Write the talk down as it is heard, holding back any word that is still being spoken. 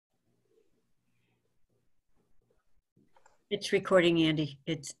It's recording, Andy.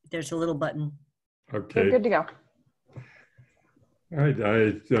 There's a little button. Okay. You're good to go. All right.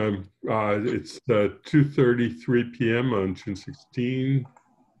 It's 2:33 p.m. on June 16,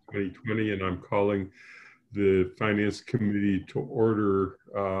 2020, and I'm calling the Finance Committee to order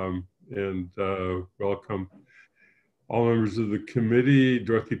and welcome all members of the committee.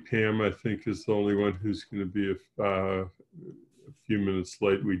 Dorothy Pam, I think, is the only one who's going to be a few minutes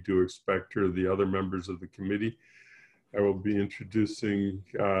late. We do expect her. The other members of the committee I will be introducing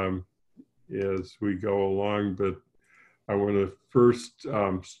as we go along, but I want to first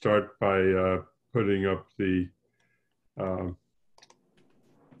start by putting up the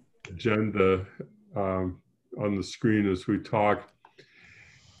agenda on the screen as we talk.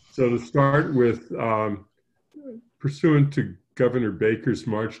 So to start with, pursuant to Governor Baker's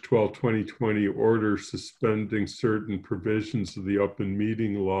March 12, 2020 order suspending certain provisions of the open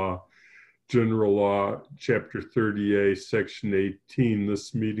meeting law, General Law, Chapter 30A, Section 18,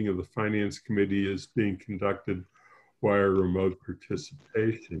 this meeting of the Finance Committee is being conducted via remote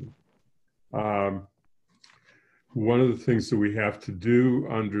participation. One of the things that we have to do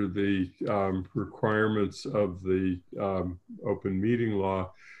under the requirements of the open meeting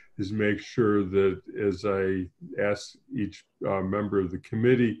law is make sure that, as I ask each member of the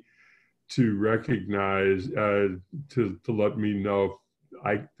committee to recognize, to let me know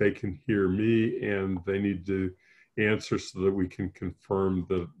if they can hear me, and they need to answer so that we can confirm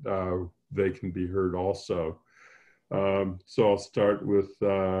that they can be heard also. So I'll start with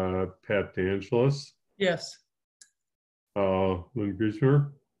Pat DeAngelis. Yes. Lynn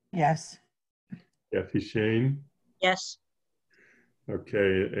Grismer. Yes. Kathy Shane. Yes.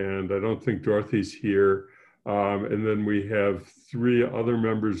 Okay, and I don't think Dorothy's here. And then we have three other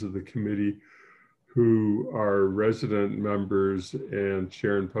members of the committee who are resident members, and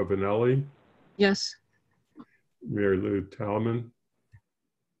Sharon Povinelli. Yes. Mary Lou Talman.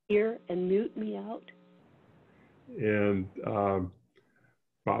 Here and mute me out. And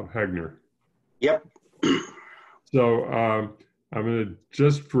Bob Hegner. Yep. So I'm going to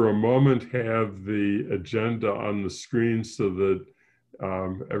just for a moment have the agenda on the screen so that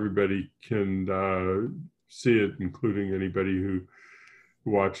everybody can see it, including anybody who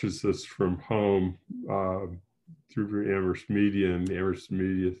watches this from home through Amherst Media. And Amherst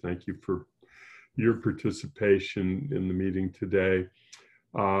Media, thank you for your participation in the meeting today.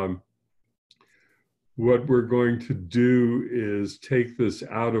 What we're going to do is take this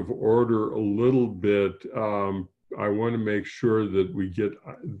out of order a little bit. I want to make sure that we get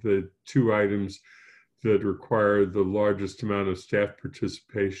the two items that require the largest amount of staff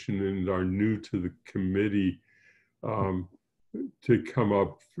participation and are new to the committee to come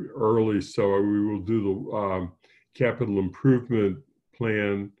up early. So we will do the capital improvement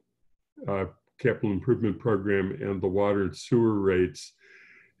plan, capital improvement program, and the water and sewer rates,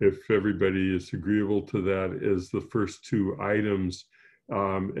 if everybody is agreeable to that, as the first two items,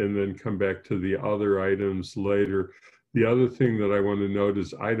 and then come back to the other items later. The other thing that I want to note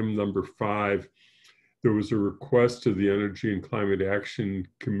is item number 5. There was a request to the Energy and Climate Action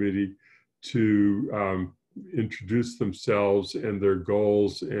Committee to introduce themselves and their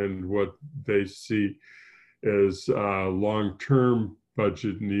goals and what they see as long-term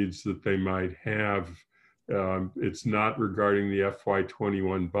budget needs that they might have. It's not regarding the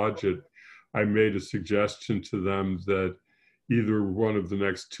FY21 budget. I made a suggestion to them that either one of the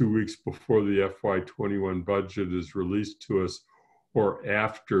next 2 weeks before the FY21 budget is released to us or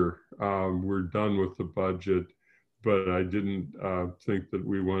after we're done with the budget, but I didn't think that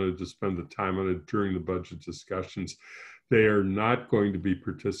we wanted to spend the time on it during the budget discussions. They are not going to be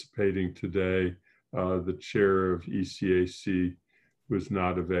participating today. The chair of ECAC was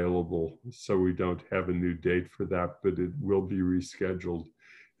not available, so we don't have a new date for that, but it will be rescheduled.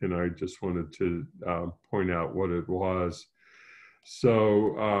 And I just wanted to point out what it was.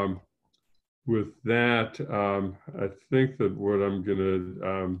 So with that, I think that what I'm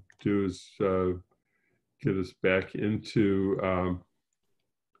gonna do is get us back into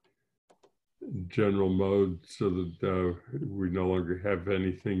general mode so that we no longer have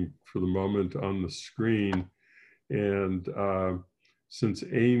anything for the moment on the screen. And since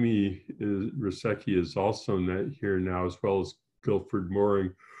Amy Rasecki is also here now, as well as Guilford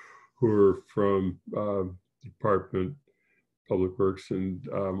Mooring, who are from Department of Public Works and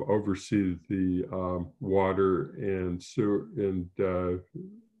oversee the water and sewer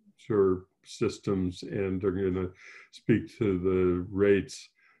systems, and are going to speak to the rates.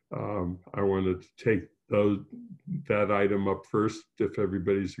 I wanted to take that item up first, if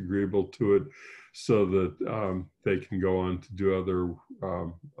everybody's agreeable to it, so that they can go on to do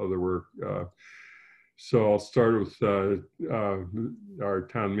other work. So I'll start with our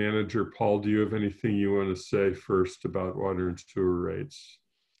town manager. Paul, do you have anything you want to say first about water and sewer rates?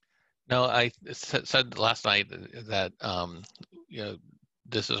 No, I said last night that you know,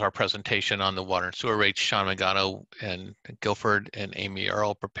 this is our presentation on the water and sewer rates. Sean Magano and Guilford and Amy are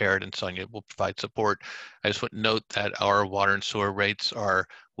all prepared, and Sonia will provide support. I just want to note that our water and sewer rates are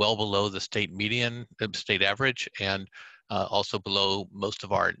well below the state median, the state average, and also below most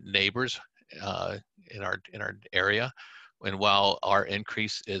of our neighbors in our area. And while our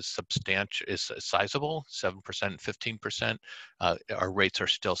increase is substantial, is sizable, 7%, 15%, our rates are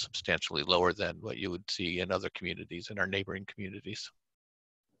still substantially lower than what you would see in other communities, in our neighboring communities.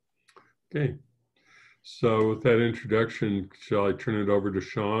 Okay. So with that introduction, shall I turn it over to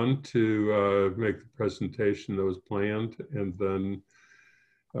Sean to make the presentation that was planned, and then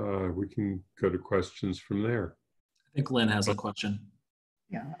we can go to questions from there. I think Lynn has a question.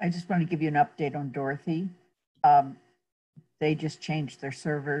 Yeah, I just want to give you an update on Dorothy. They just changed their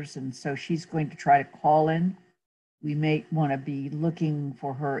servers, and so she's going to try to call in. We may want to be looking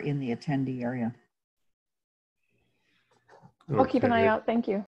for her in the attendee area. I'll keep an eye out. Thank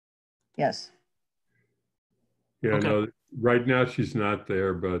you. Yes. Yeah, Okay. no, right now she's not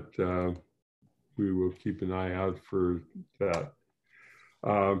there, but we will keep an eye out for that.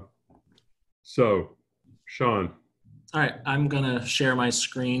 So, Sean. All right, I'm gonna share my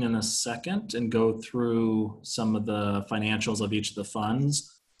screen in a second and go through some of the financials of each of the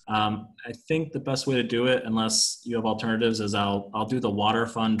funds. I think the best way to do it, unless you have alternatives, is I'll do the water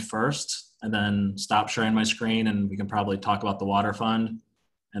fund first and then stop sharing my screen, and we can probably talk about the water fund.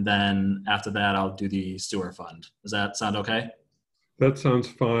 And then after that, I'll do the sewer fund. Does that sound okay? That sounds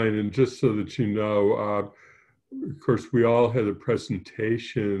fine. And just so that you know, of course, we all had a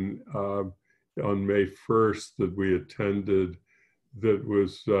presentation on May 1st that we attended that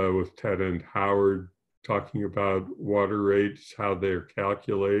was with Ted and Howard talking about water rates, how they're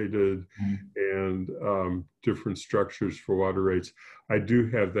calculated, and different structures for water rates. I do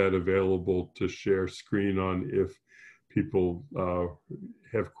have that available to share screen on if people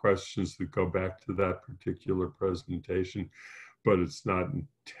have questions that go back to that particular presentation, but it's not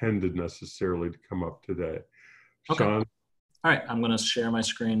intended necessarily to come up today. Okay. Sean? All right, I'm gonna share my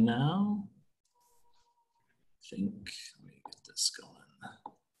screen now. Let me get this going.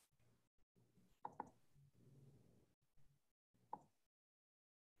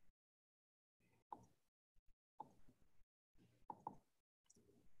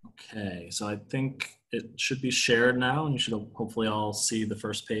 Okay, so I think it should be shared now, and you should hopefully all see the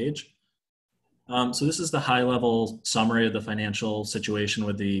first page. So this is the high-level summary of the financial situation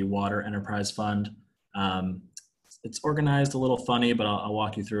with the Water Enterprise Fund. It's organized a little funny, but I'll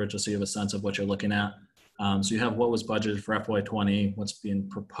walk you through it just so you have a sense of what you're looking at. So you have what was budgeted for FY20, what's being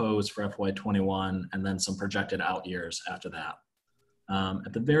proposed for FY21, and then some projected out years after that.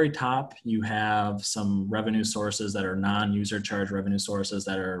 At the very top, you have some revenue sources that are non-user charge revenue sources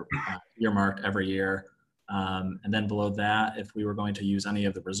that are earmarked every year. And then below that, if we were going to use any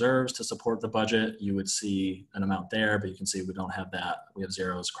of the reserves to support the budget, you would see an amount there, but you can see we don't have that. We have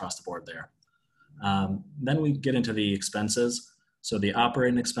zeros across the board there. Then we get into the expenses. So the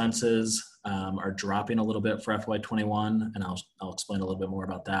operating expenses are dropping a little bit for FY21, and I'll explain a little bit more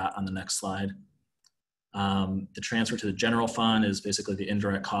about that on the next slide. The transfer to the general fund is basically the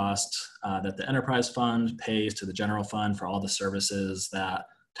indirect cost that the enterprise fund pays to the general fund for all the services that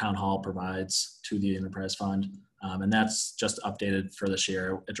Town Hall provides to the enterprise fund. And that's just updated for this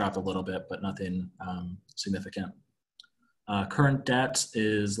year. It dropped a little bit, but nothing significant. Current debt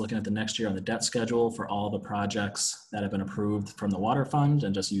is looking at the next year on the debt schedule for all the projects that have been approved from the water fund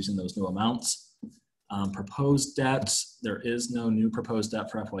and just using those new amounts. Proposed debt, there is no new proposed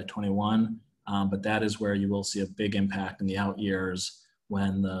debt for FY21, but that is where you will see a big impact in the out years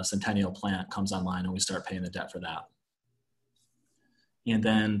when the Centennial plant comes online and we start paying the debt for that. And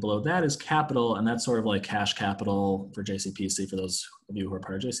then below that is capital, and that's sort of like cash capital for JCPC. For those of you who are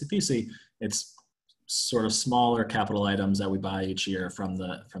part of JCPC, it's sort of smaller capital items that we buy each year from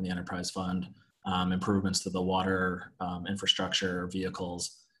the enterprise fund, improvements to the water infrastructure,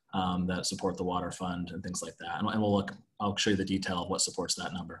 vehicles that support the water fund and things like that. And we'll look, I'll show you the detail of what supports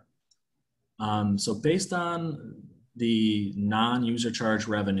that number. So based on the non-user charge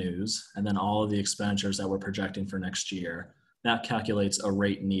revenues and then all of the expenditures that we're projecting for next year, that calculates a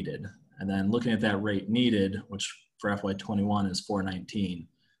rate needed. And then looking at that rate needed, which for FY21 is 419,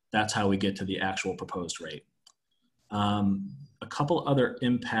 that's how we get to the actual proposed rate. A couple other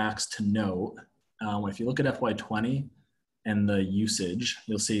impacts to note. If you look at FY20 and the usage,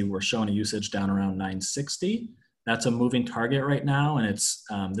 you'll see we're showing a usage down around 960. That's a moving target right now, and it's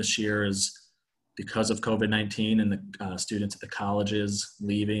this year is because of COVID-19 and the students at the colleges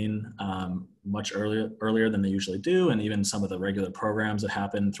leaving much earlier than they usually do, and even some of the regular programs that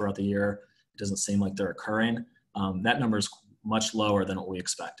happen throughout the year, it doesn't seem like they're occurring. That number is much lower than what we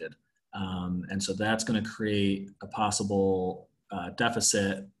expected. And so that's going to create a possible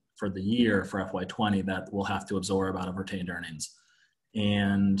deficit for the year for FY20 that we'll have to absorb out of retained earnings.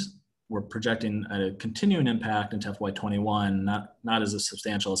 And we're projecting a continuing impact into FY21, not as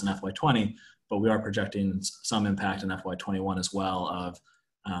substantial as in FY20, but we are projecting some impact in FY21 as well of,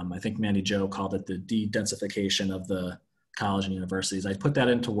 I think Mandy Jo called it the de-densification of the college and universities. I put that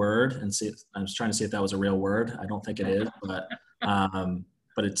into Word and I was trying to see if that was a real word. I don't think it is, but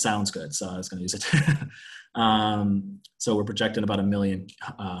it sounds good, so I was going to use it. So we're projecting about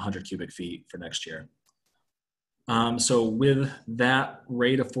 1,100,000 cubic feet for next year. So with that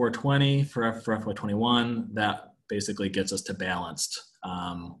rate of 420 for FY21, that basically gets us to balanced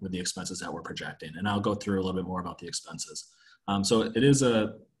with the expenses that we're projecting. And I'll go through a little bit more about the expenses. So it is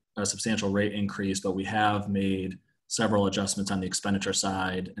a substantial rate increase, but we have made several adjustments on the expenditure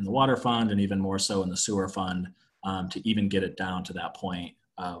side in the water fund and even more so in the sewer fund to even get it down to that point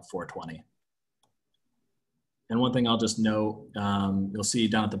of 420. And one thing I'll just note, you'll see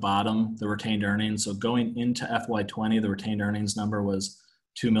down at the bottom, the retained earnings. So going into FY20, the retained earnings number was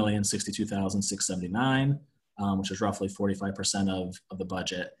 $2,062,679, which is roughly 45% of the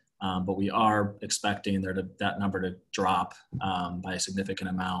budget. But we are expecting that number to drop by a significant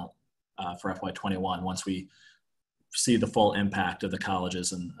amount for FY21 once we see the full impact of the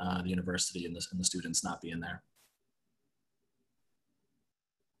colleges and the university and the students not being there.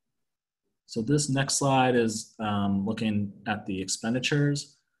 So this next slide is looking at the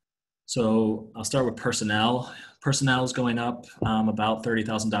expenditures. So I'll start with personnel. Personnel is going up about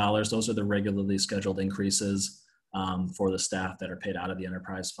 $30,000. Those are the regularly scheduled increases for the staff that are paid out of the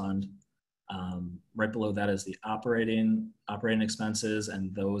enterprise fund. Right below that is the operating expenses,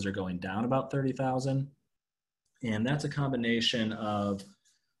 and those are going down about $30,000. And that's a combination of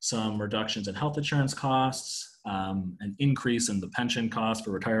some reductions in health insurance costs, an increase in the pension cost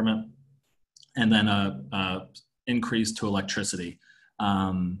for retirement, and then a increase to electricity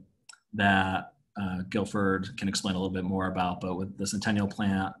that Guilford can explain a little bit more about. But with the Centennial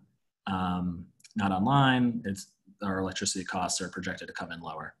plant not online, our electricity costs are projected to come in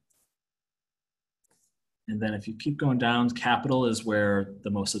lower. And then if you keep going down, capital is where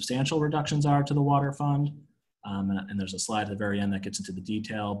the most substantial reductions are to the water fund. And there's a slide at the very end that gets into the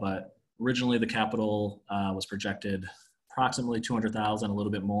detail, but originally the capital was projected approximately $200,000, a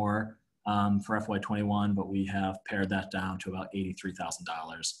little bit more for FY21, but we have pared that down to about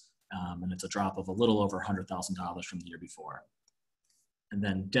 $83,000. And it's a drop of a little over $100,000 from the year before. And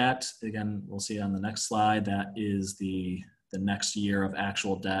then debt, again, we'll see on the next slide, that is the next year of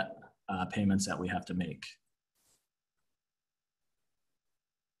actual debt payments that we have to make.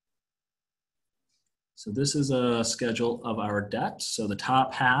 So this is a schedule of our debt. So the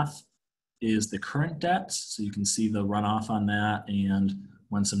top half is the current debt. So you can see the runoff on that and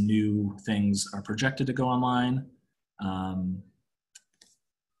when some new things are projected to go online. The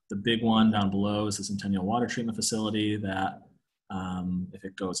big one down below is the Centennial Water Treatment Facility that if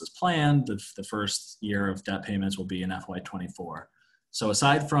it goes as planned, the first year of debt payments will be in FY24. So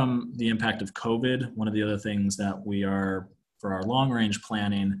aside from the impact of COVID, one of the other things that we are, for our long range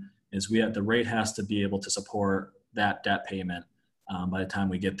planning, is the rate has to be able to support that debt payment by the time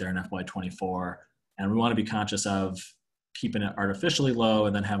we get there in FY24. And we want to be conscious of keeping it artificially low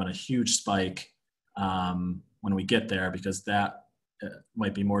and then having a huge spike when we get there, because that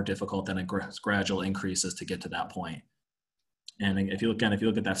might be more difficult than a gradual increases to get to that point. And if you look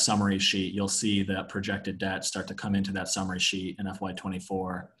at that summary sheet, you'll see that projected debt start to come into that summary sheet in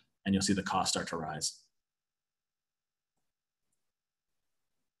FY24, and you'll see the cost start to rise.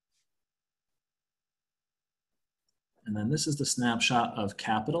 And then this is the snapshot of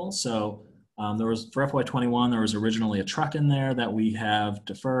capital. So for FY21, there was originally a truck in there that we have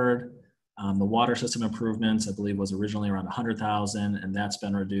deferred. The water system improvements, I believe, was originally around $100,000, and that's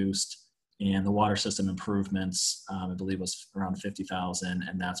been reduced. And the water system improvements, I believe, was around $50,000,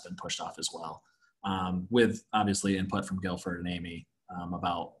 and that's been pushed off as well, with obviously input from Guilford and Amy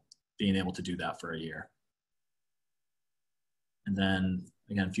about being able to do that for a year. And then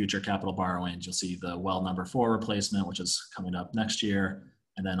again, future capital borrowings, you'll see the well number 4 replacement, which is coming up next year,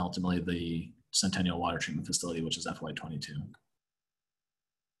 and then ultimately the Centennial Water Treatment Facility, which is FY22.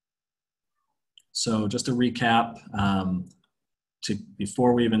 So just to recap,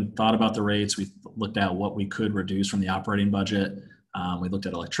 before we even thought about the rates, we looked at what we could reduce from the operating budget. We looked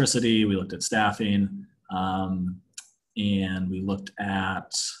at electricity, we looked at staffing, and we looked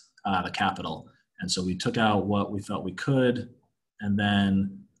at the capital. And so we took out what we felt we could and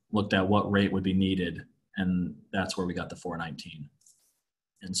then looked at what rate would be needed. And that's where we got the 419.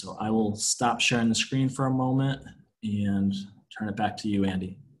 And so I will stop sharing the screen for a moment and turn it back to you,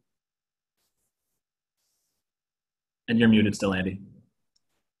 Andy. And you're muted still, Andy.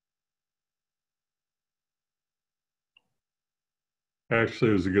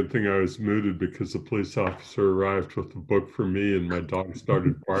 Actually, it was a good thing I was muted because the police officer arrived with a book for me and my dog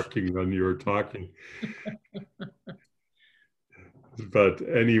started barking when you were talking. But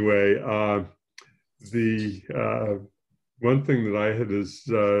anyway, the one thing that I had is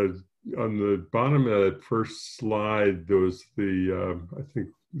on the bottom of that first slide, there was the, I think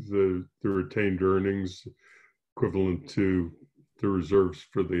the retained earnings equivalent to the reserves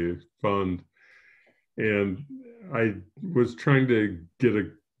for the fund. And I was trying to get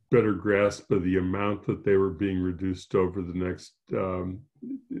a better grasp of the amount that they were being reduced over the next,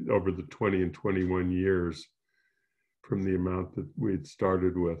 over the 20 and 21 years from the amount that we'd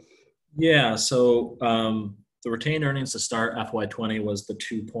started with. Yeah, so the retained earnings to start FY20 was the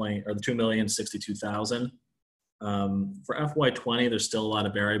 $2,062,000. For FY20, there's still a lot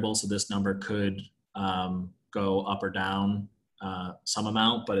of variables, so this number could go up or down some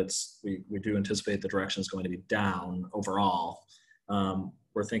amount, but we do anticipate the direction is going to be down overall.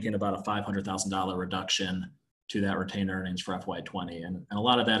 We're thinking about a $500,000 reduction to that retained earnings for FY20, and a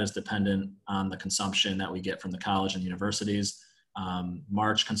lot of that is dependent on the consumption that we get from the college and universities.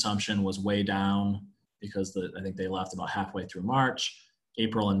 March consumption was way down because I think they left about halfway through March.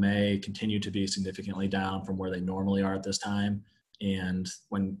 April and May continue to be significantly down from where they normally are at this time. And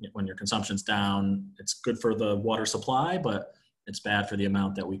when your consumption's down, it's good for the water supply, but it's bad for the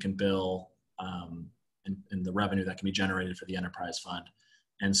amount that we can bill and the revenue that can be generated for the enterprise fund.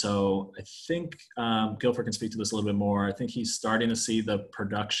 And so I think Guilford can speak to this a little bit more. I think he's starting to see the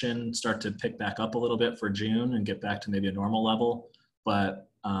production start to pick back up a little bit for June and get back to maybe a normal level. But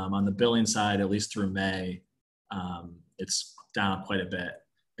on the billing side, at least through May, it's down quite a bit.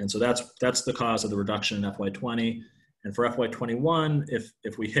 And so that's the cause of the reduction in FY20. And for FY21,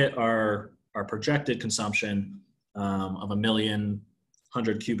 if we hit our projected consumption of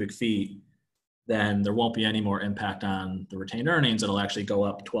 1,100,000 cubic feet, then there won't be any more impact on the retained earnings. It'll actually go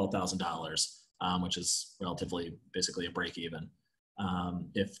up $12,000, which is relatively basically a break even.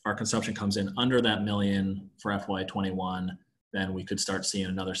 If our consumption comes in under that million for FY21, then we could start seeing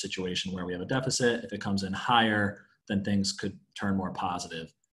another situation where we have a deficit. If it comes in higher, then things could turn more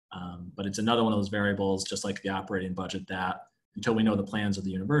positive. But it's another one of those variables, just like the operating budget, that until we know the plans of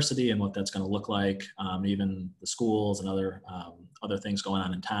the university and what that's going to look like, even the schools and other things going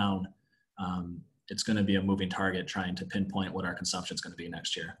on in town, it's going to be a moving target trying to pinpoint what our consumption is going to be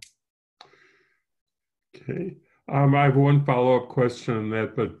next year. Okay. I have one follow-up question on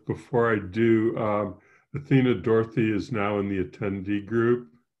that, but before I do, Athena Dorothy is now in the attendee group,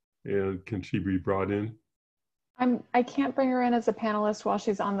 and can she be brought in? I can't bring her in as a panelist while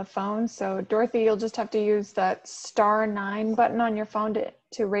she's on the phone. So Dorothy, you'll just have to use that *9 button on your phone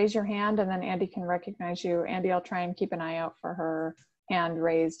to raise your hand, and then Andy can recognize you. Andy, I'll try and keep an eye out for her hand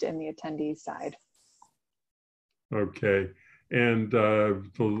raised in the attendee side. Okay. And the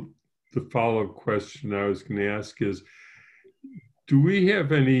follow-up question I was going to ask is, do we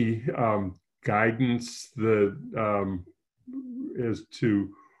have any guidance that as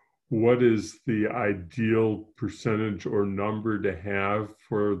to what is the ideal percentage or number to have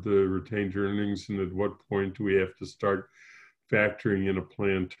for the retained earnings, and at what point do we have to start factoring in a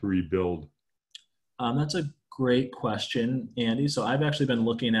plan to rebuild? That's a great question, Andy. So I've actually been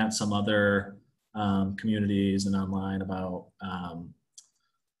looking at some other communities and online about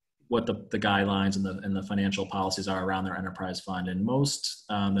what the guidelines and the financial policies are around their enterprise fund. And most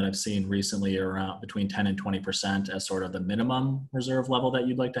that I've seen recently are around between 10 and 20% as sort of the minimum reserve level that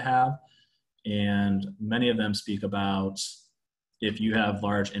you'd like to have. And many of them speak about if you have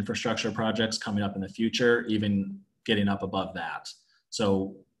large infrastructure projects coming up in the future, even getting up above that.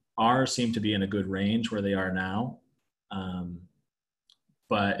 So ours seem to be in a good range where they are now.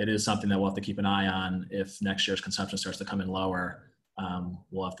 But it is something that we'll have to keep an eye on. If next year's consumption starts to come in lower,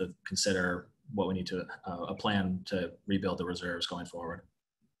 we'll have to consider what we need to, a plan to rebuild the reserves going forward.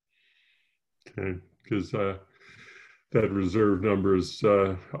 Okay, because that reserve number has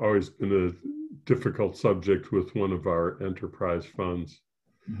always been a difficult subject with one of our enterprise funds,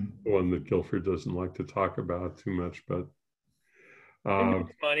 one that Guilford doesn't like to talk about too much, but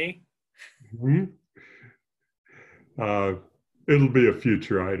money. It'll be a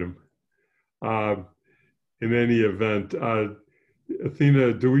future item. In any event,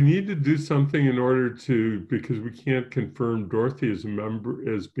 Athena, do we need to do something in order to, because we can't confirm Dorothy as a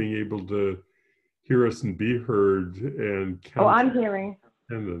member, as being able to hear us and be heard and Oh, count I'm hearing.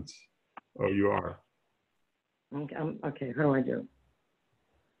 attendance. Oh, you are. Okay, how do I do?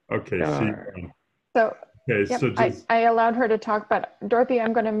 Okay, Star. So, okay, yep, so just I allowed her to talk, but Dorothy,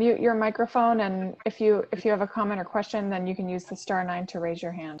 I'm going to mute your microphone, and if you have a comment or question, then you can use the *9 to raise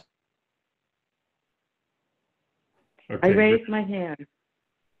your hand. I okay. raised my hand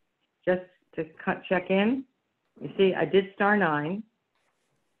just to check in. You see, I did *9,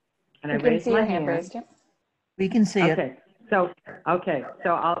 and I You can raised see my your hand hand. raised. Yep. We can see it. Okay, so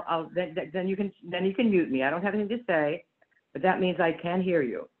I'll then you can mute me. I don't have anything to say, but that means I can hear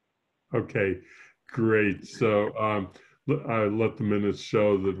you. Okay, great. So I let the minutes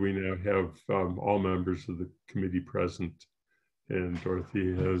show that we now have all members of the committee present, and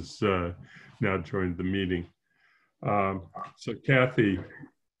Dorothy has now joined the meeting. So Kathy,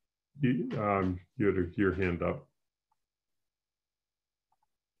 you had your hand up.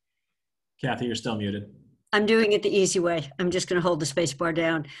 Kathy, you're still muted. I'm doing it the easy way. I'm just going to hold the space bar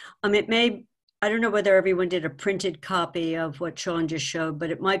down. I don't know whether everyone did a printed copy of what Sean just showed,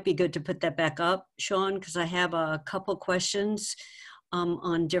 but it might be good to put that back up, Sean, because I have a couple questions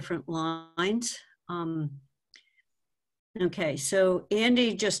on different lines. Okay, so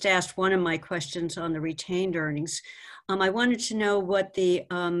Andy just asked one of my questions on the retained earnings. I wanted to know what the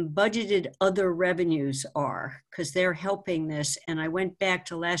budgeted other revenues are, because they're helping this. And I went back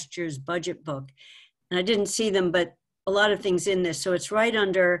to last year's budget book, and I didn't see them, but a lot of things in this. So it's right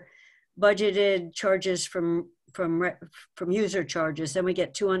under budgeted charges from user charges. Then we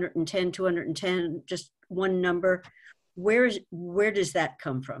get 210, just one number. Where does that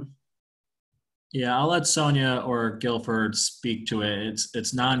come from? Yeah, I'll let Sonia or Guilford speak to it.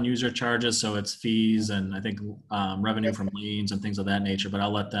 It's non-user charges, so it's fees and I think revenue from liens and things of that nature, but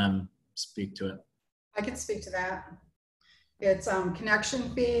I'll let them speak to it. I can speak to that. It's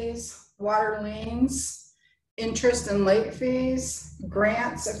connection fees, water liens, interest and late fees,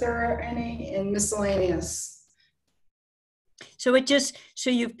 grants, if there are any, and miscellaneous. So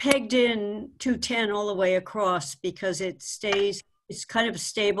you've pegged in 210 all the way across because it's kind of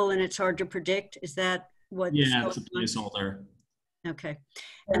stable and it's hard to predict. Is that what? Yeah, it's a placeholder. Okay.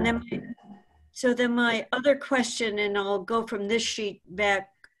 And then my other question, and I'll go from this sheet back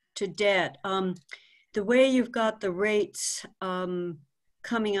to debt. The way you've got the rates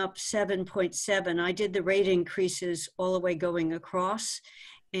coming up 7.7, I did the rate increases all the way going across,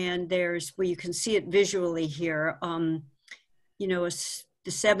 and there's where you can see it visually here. The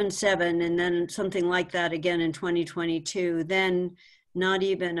 7.7 and then something like that again in 2022, then not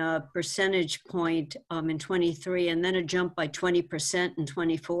even a percentage point in 23, and then a jump by 20% in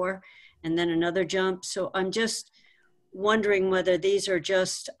 24, and then another jump. So I'm just wondering whether these are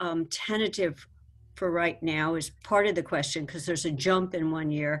just tentative for right now is part of the question, because there's a jump in 1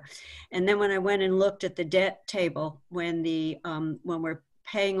 year. And then when I went and looked at the debt table, when we're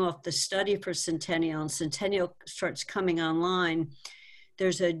paying off the study for Centennial and Centennial starts coming online,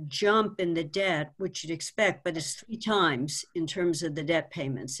 there's a jump in the debt, which you'd expect, but it's 3 times in terms of the debt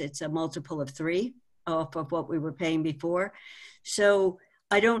payments. It's a multiple of 3 off of what we were paying before. So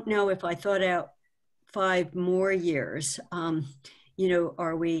I don't know if I thought out 5 more years,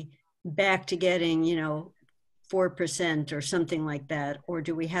 are we back to getting, 4% or something like that? Or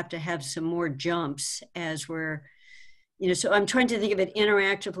do we have to have some more jumps as we're, so I'm trying to think of it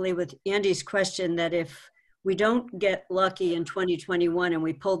interactively with Andy's question that if we don't get lucky in 2021 and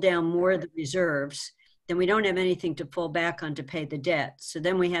we pull down more of the reserves, then we don't have anything to fall back on to pay the debt. So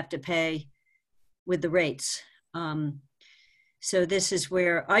then we have to pay with the rates. So this is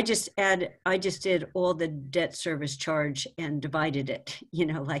where I just did all the debt service charge and divided it,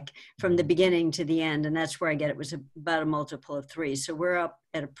 like from the beginning to the end. And that's where I get it was about a multiple of 3. So we're up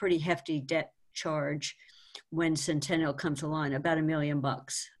at a pretty hefty debt charge when Centennial comes along, about $1 million.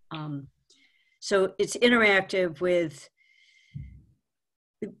 So it's interactive with,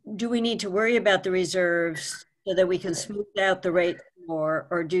 do we need to worry about the reserves so that we can smooth out the rate more,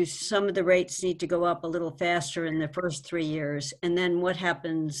 or do some of the rates need to go up a little faster in the first 3 years? And then what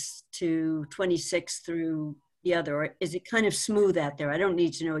happens to 26 through the other? Or is it kind of smooth out there? I don't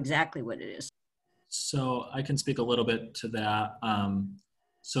need to know exactly what it is. So I can speak a little bit to that.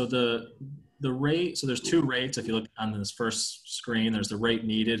 So the rate, so there's 2 rates. If you look on this first screen, there's the rate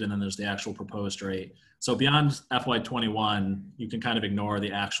needed and then there's the actual proposed rate. So beyond FY21, you can kind of ignore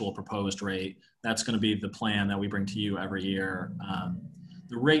the actual proposed rate. That's going to be the plan that we bring to you every year.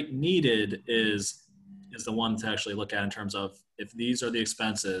 The rate needed is the one to actually look at in terms of if these are the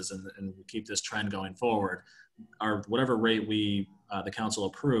expenses and we keep this trend going forward, whatever rate the council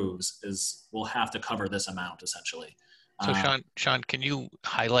approves we'll have to cover this amount essentially. So Sean, can you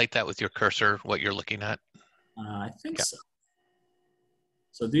highlight that with your cursor, what you're looking at? I think Yeah. so.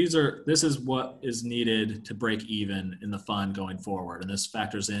 So this is what is needed to break even in the fund going forward. And this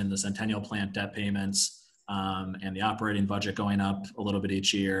factors in the Centennial Plant debt payments and the operating budget going up a little bit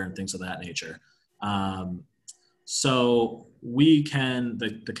each year and things of that nature. So we can,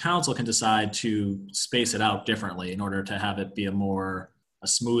 the council can decide to space it out differently in order to have it be a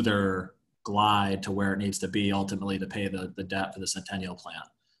smoother glide to where it needs to be ultimately to pay the debt for the Centennial Plant.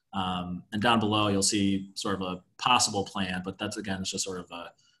 And down below, you'll see sort of a possible plan, but that's, again, it's just sort of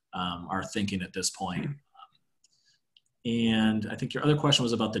our thinking at this point. And I think your other question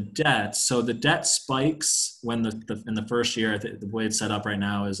was about the debt. So the debt spikes when in the first year. I think the way it's set up right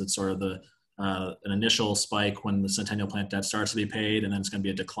now is it's sort of an initial spike when the Centennial Plant debt starts to be paid, and then it's going to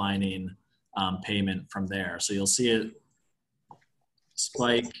be a declining payment from there. So you'll see it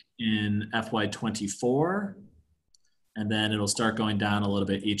spike in FY24, and then it'll start going down a little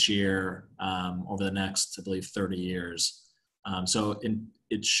bit each year over the next, I believe, 30 years. So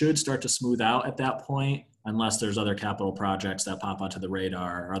it should start to smooth out at that point, unless there's other capital projects that pop onto the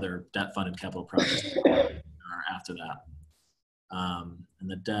radar or other debt-funded capital projects after that. And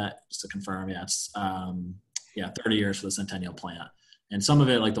the debt, just to confirm, it's 30 years for the Centennial Plant. And some of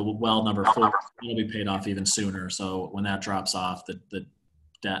it, like the well number 4, will be paid off even sooner. So when that drops off, the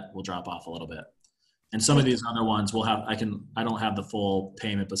debt will drop off a little bit. And some of these other ones will have, I don't have the full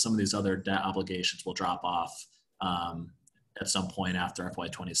payment, but some of these other debt obligations will drop off at some point after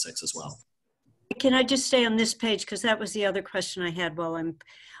FY26 as well. Can I just stay on this page? Because that was the other question I had while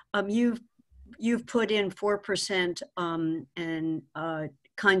you've put in 4% and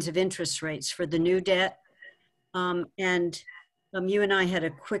kinds of interest rates for the new debt. And you and I had a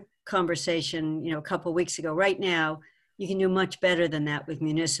quick conversation, a couple of weeks ago. Right now, you can do much better than that with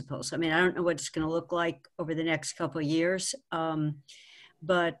municipals. I mean, I don't know what it's going to look like over the next couple of years,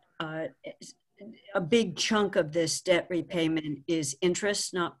 but a big chunk of this debt repayment is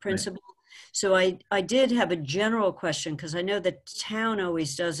interest, not principal. Right. So I did have a general question, because I know the town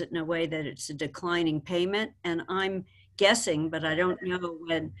always does it in a way that it's a declining payment, and I'm guessing, but I don't know,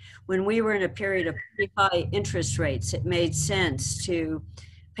 when we were in a period of pretty high interest rates, it made sense to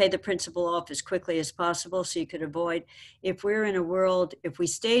pay the principal off as quickly as possible so you could avoid, if we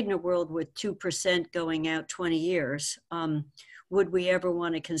stayed in a world with 2% going out 20 years, would we ever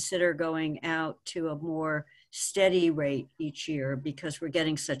want to consider going out to a more steady rate each year because we're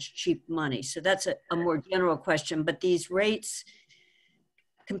getting such cheap money? So that's a more general question, but these rates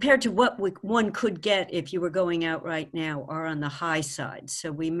compared to what one could get if you were going out right now are on the high side.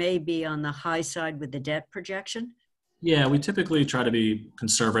 So we may be on the high side with the debt projection. Yeah, we typically try to be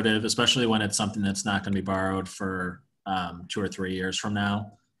conservative, especially when it's something that's not going to be borrowed for 2 or 3 years from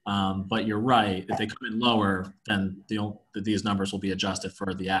now. But you're right. If they come in lower, then these numbers will be adjusted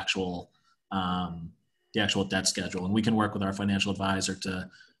for the actual debt schedule. And we can work with our financial advisor to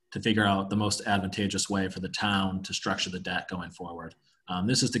figure out the most advantageous way for the town to structure the debt going forward.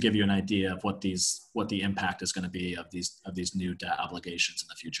 This is to give you an idea of what the impact is going to be of these new debt obligations in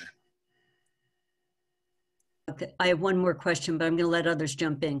the future. Okay, I have one more question, but I'm going to let others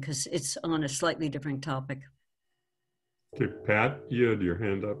jump in because it's on a slightly different topic. Okay, Pat, you had your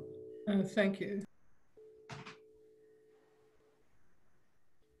hand up. Thank you.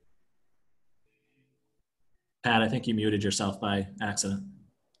 Pat, I think you muted yourself by accident.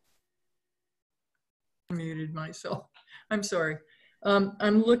 I muted myself. I'm sorry.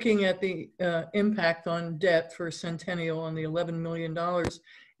 I'm looking at the impact on debt for Centennial on the $11 million.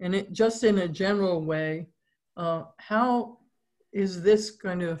 And it just in a general way, how is this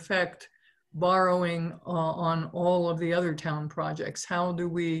going to affect borrowing on all of the other town projects? How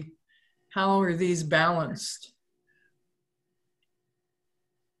are these balanced?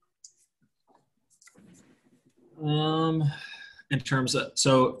 In terms of,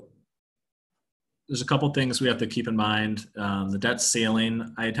 so there's a couple things we have to keep in mind. The debt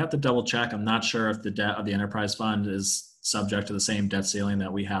ceiling, I'd have to double check. I'm not sure if the debt of the enterprise fund is subject to the same debt ceiling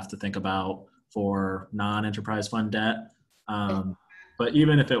that we have to think about for non-enterprise fund debt. But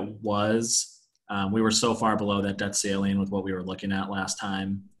even if it was, we were so far below that debt ceiling with what we were looking at last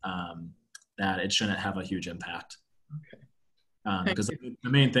time that it shouldn't have a huge impact. Okay. Because the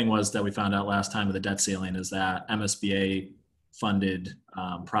main thing was that we found out last time with the debt ceiling is that MSBA funded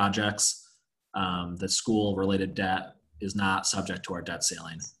projects, the school related debt is not subject to our debt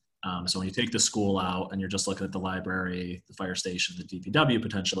ceiling. So when you take the school out and you're just looking at the library, the fire station, the DPW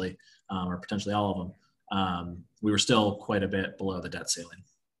potentially, or potentially all of them, we were still quite a bit below the debt ceiling.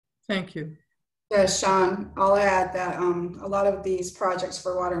 Thank you. Yeah, Sean, I'll add that a lot of these projects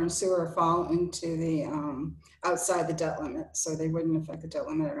for water and sewer fall into the outside the debt limit, so they wouldn't affect the debt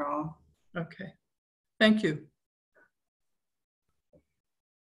limit at all. Okay, thank you.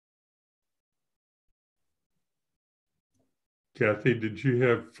 Kathy, did you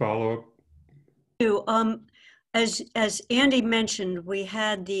have follow-up? As Andy mentioned, we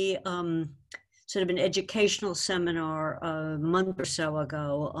had the sort of an educational seminar a month or so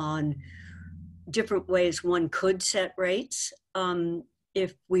ago on different ways one could set rates.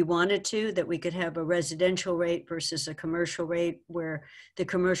 If we wanted to, that we could have a residential rate versus a commercial rate, where the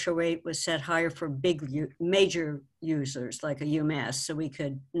commercial rate was set higher for major users like a UMass, so we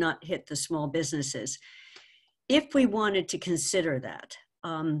could not hit the small businesses. If we wanted to consider that,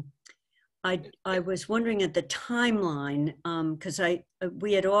 I was wondering at the timeline, because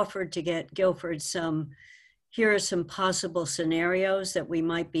we had offered to get Guilford here are some possible scenarios that we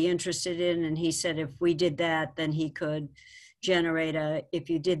might be interested in. And he said if we did that, then he could generate if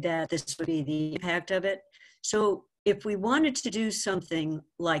you did that, this would be the impact of it. So if we wanted to do something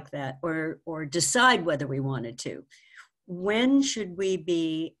like that, or decide whether we wanted to, when should we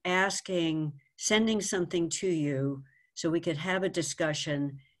be sending something to you so we could have a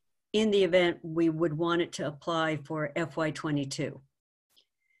discussion in the event we would want it to apply for FY22?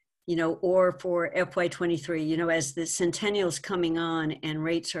 Or for FY23, as the centennial's coming on and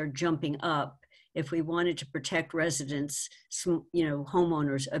rates are jumping up, if we wanted to protect residents,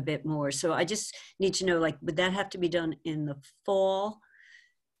 homeowners a bit more. So I just need to know, would that have to be done in the fall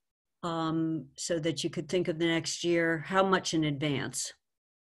so that you could think of the next year? How much in advance?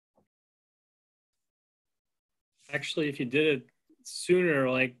 Actually, if you did it sooner,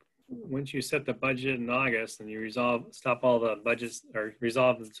 like once you set the budget in August and you stop all the budgets or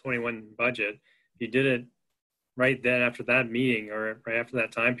resolve the 21 budget, if you did it right then after that meeting or right after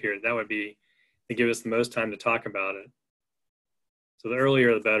that time period, that would be to give us the most time to talk about it. So the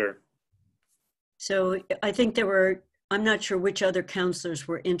earlier, the better. So I think I'm not sure which other counselors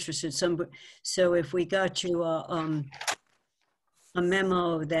were interested. So if we got you a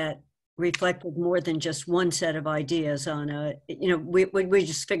memo that reflected more than just one set of ideas on we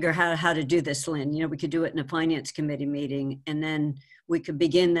just figure out how to do this, Lynn. We could do it in a finance committee meeting, and then we could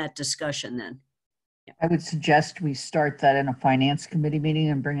begin that discussion then. Yeah. I would suggest we start that in a finance committee meeting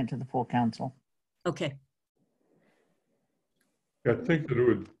and bring it to the full council. Okay. I think that it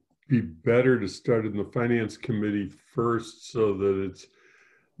would be better to start in the finance committee first so that it's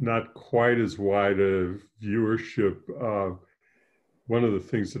not quite as wide a viewership. One of the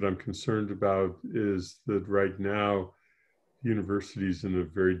things that I'm concerned about is that right now, the university's in a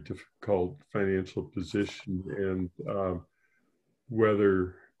very difficult financial position, and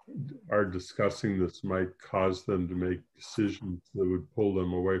whether our discussing this might cause them to make decisions that would pull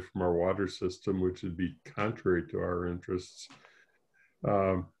them away from our water system, which would be contrary to our interests.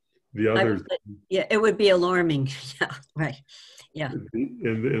 It would be alarming. Yeah, right. Yeah.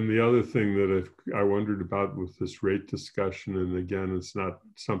 And the other thing that I wondered about with this rate discussion, and again, it's not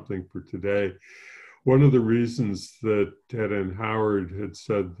something for today. One of the reasons that Ted and Howard had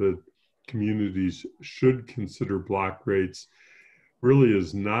said that communities should consider block rates really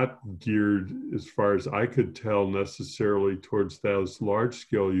is not geared, as far as I could tell, necessarily towards those large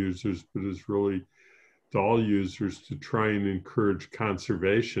scale users, but is really to all users to try and encourage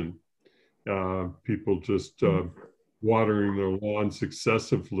conservation. People just watering their lawns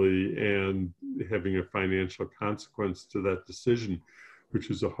excessively and having a financial consequence to that decision, which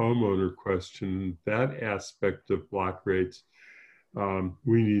is a homeowner question. That aspect of block rates,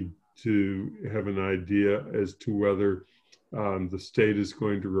 we need to have an idea as to whether the state is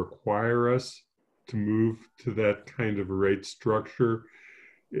going to require us to move to that kind of a rate structure,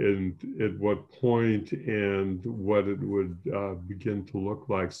 and at what point, and what it would begin to look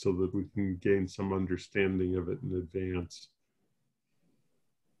like, so that we can gain some understanding of it in advance.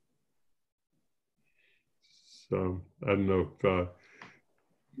 So I don't know if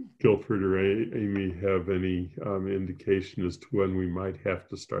Guilford or Amy have any indication as to when we might have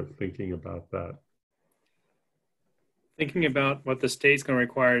to start thinking about that. Thinking about what the state's going to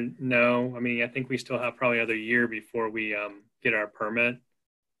require, no. I mean, I think we still have probably another year before we get our permit.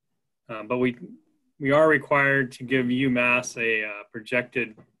 But we are required to give UMass a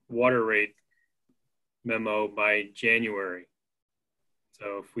projected water rate memo by January.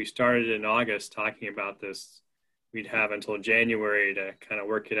 So if we started in August talking about this, we'd have until January to kind of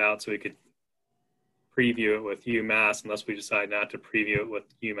work it out so we could preview it with UMass, unless we decide not to preview it with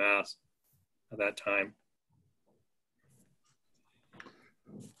UMass at that time.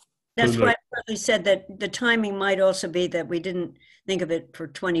 That's why I partly said that the timing might also be that we didn't think of it for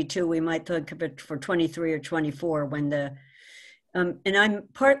 22. We might think of it for 23 or 24 when the, and I'm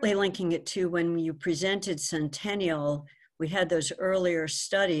partly linking it to when you presented Centennial, we had those earlier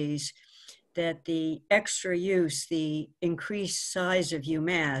studies that the extra use, the increased size of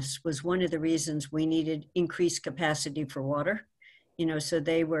UMass was one of the reasons we needed increased capacity for water. You know, so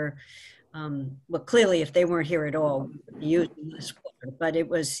they were, well, clearly if they weren't here at all, we would be using this water, but it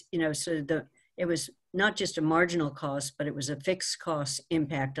was, you know, so it was not just a marginal cost, but it was a fixed cost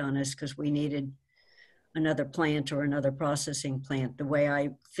impact on us because we needed another plant or another processing plant, the way I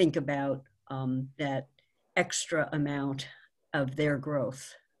think about that extra amount of their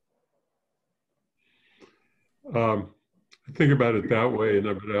growth. I think about it that way, and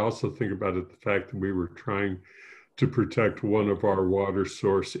I also think about it the fact that we were trying to protect one of our water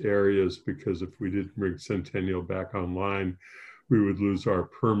source areas, because if we didn't bring Centennial back online, we would lose our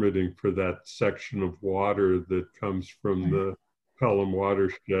permitting for that section of water that comes from the Pelham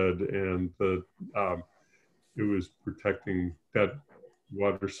watershed, and it was protecting that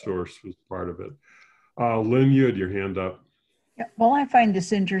water source was part of it. Lynn, you had your hand up. Yeah, well, I find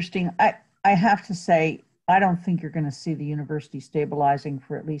this interesting. I have to say, I don't think you're going to see the university stabilizing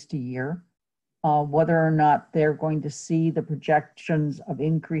for at least a year. Whether or not they're going to see the projections of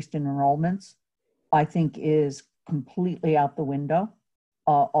increased enrollments, I think is completely out the window.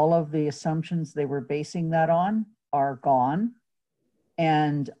 All of the assumptions they were basing that on are gone.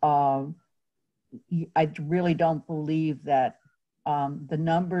 And I really don't believe that the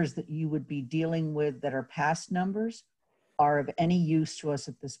numbers that you would be dealing with that are past numbers are of any use to us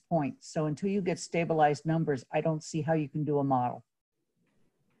at this point. So until you get stabilized numbers, I don't see how you can do a model.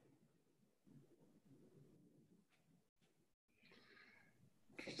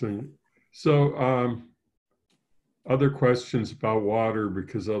 Interesting. So other questions about water,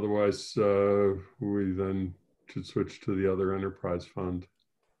 because otherwise we then should switch to the other enterprise fund.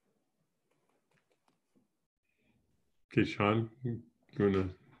 Okay, Sean, I'm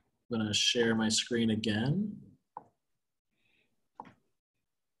gonna share my screen again.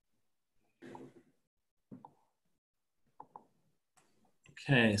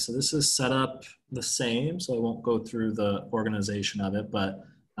 Okay, so this is set up the same, so I won't go through the organization of it, but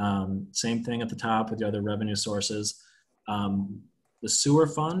same thing at the top with the other revenue sources. The sewer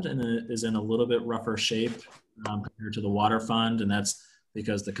fund is in a little bit rougher shape compared to the water fund, and that's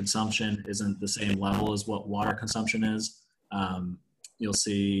because the consumption isn't the same level as what water consumption is. You'll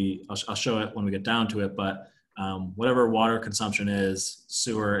see, I'll show it when we get down to it, but whatever water consumption is,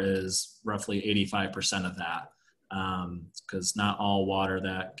 sewer is roughly 85% of that. Because not all water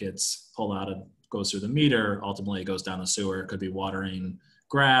that gets pulled out and goes through the meter ultimately goes down the sewer. It could be watering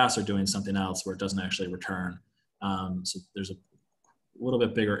grass or doing something else where it doesn't actually return. So there's a little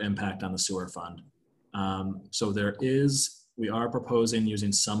bit bigger impact on the sewer fund. So we are proposing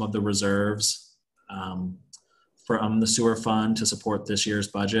using some of the reserves from the sewer fund to support this year's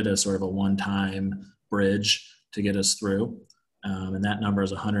budget as sort of a one-time bridge to get us through. And that number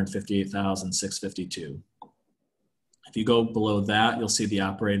is $158,652. If you go below that, you'll see the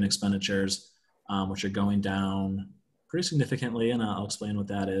operating expenditures, which are going down pretty significantly, and I'll explain what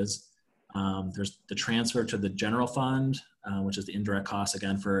that is. There's the transfer to the general fund, which is the indirect costs,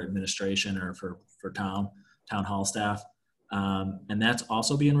 again, for administration or for town hall staff. And that's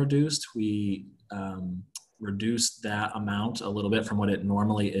also being reduced. We reduced that amount a little bit from what it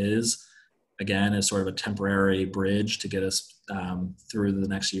normally is, again, as sort of a temporary bridge to get us through the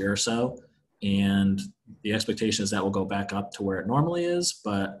next year or so. And the expectation is that will go back up to where it normally is.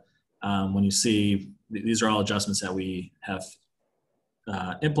 But when you see, these are all adjustments that we have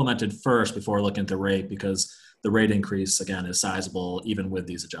implemented first before looking at the rate, because the rate increase, again, is sizable even with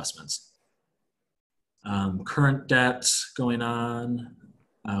these adjustments. Current debt going on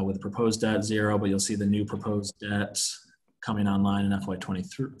with proposed debt 0, but you'll see the new proposed debt coming online in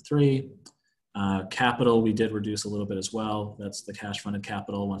FY23. Capital, we did reduce a little bit as well. That's the cash funded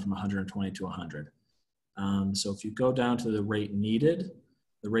capital, went from 120 to 100. So if you go down to the rate needed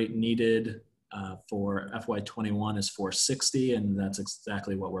for FY21 is 460, and that's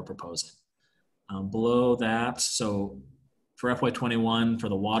exactly what we're proposing. Below that, so for FY21 for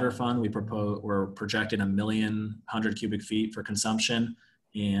the water fund, we're projecting 1,100,000 cubic feet for consumption,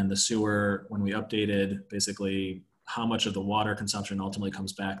 and the sewer, when we updated basically how much of the water consumption ultimately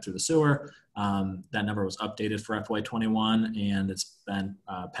comes back through the sewer, that number was updated for FY21, and it's been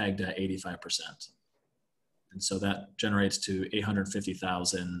pegged at 85%. And so that generates to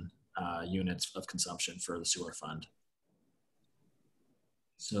 850,000 units of consumption for the sewer fund.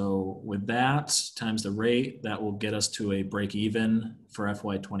 So with that, times the rate, that will get us to a break even for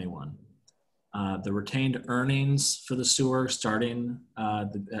FY21. The retained earnings for the sewer starting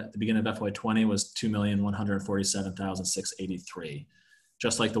at the beginning of FY20 was $2,147,683.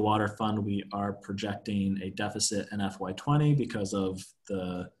 Just like the water fund, we are projecting a deficit in FY20 because of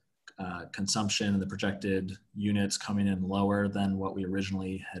the consumption and the projected units coming in lower than what we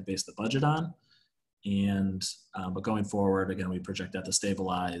originally had based the budget on. And but going forward, again, we project that to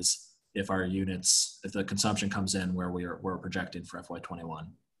stabilize if our units, if the consumption comes in where we're projecting for FY21.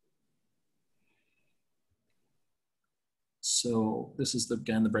 So this is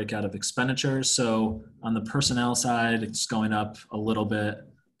again the breakout of expenditures. So on the personnel side, it's going up a little bit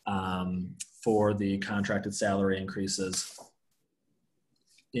for the contracted salary increases.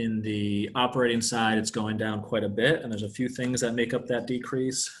 In the operating side, it's going down quite a bit, and there's a few things that make up that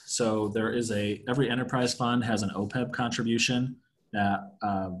decrease. So there is every enterprise fund has an OPEB contribution that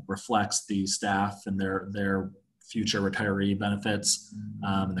reflects the staff and their future retiree benefits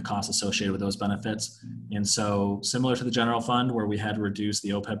and the costs associated with those benefits. And so similar to the general fund where we had to reduce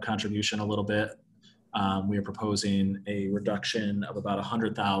the OPEB contribution a little bit, we are proposing a reduction of about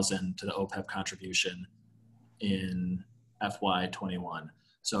 $100,000 to the OPEB contribution in FY21.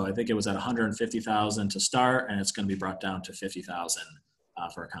 So I think it was at $150,000 to start, and it's going to be brought down to $50,000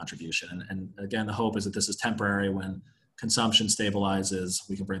 for a contribution. And again, the hope is that this is temporary. When consumption stabilizes,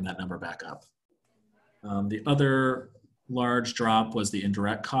 we can bring that number back up. The other large drop was the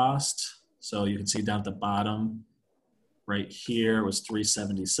indirect cost. So you can see down at the bottom right here was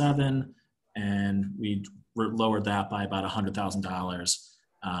 $377, and we lowered that by about $100,000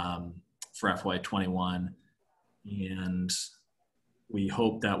 for FY21. And we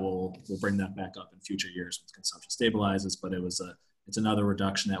hope that we'll bring that back up in future years when consumption stabilizes, but it's another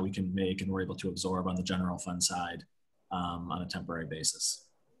reduction that we can make and we're able to absorb on the general fund side on a temporary basis.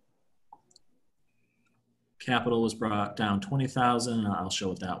 Capital was brought down 20,000. I'll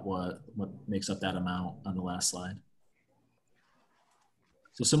show what makes up that amount on the last slide.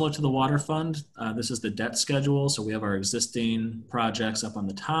 So similar to the water fund, this is the debt schedule. So we have our existing projects up on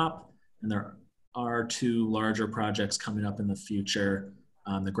the top, and there are two larger projects coming up in the future.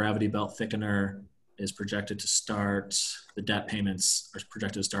 The gravity belt thickener is projected to start, the debt payments are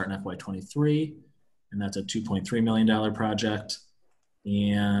projected to start in FY23, and that's a $2.3 million project.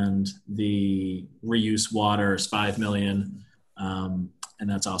 And the reuse water is $5 million, and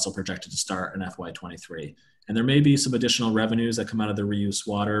that's also projected to start in FY23. And there may be some additional revenues that come out of the reuse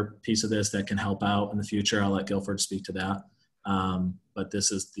water piece of this that can help out in the future. I'll let Guilford speak to that. But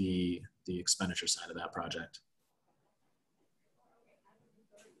this is the expenditure side of that project.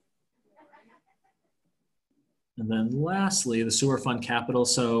 And then lastly, the sewer fund capital.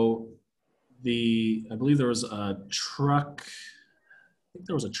 So I believe there was a truck. I think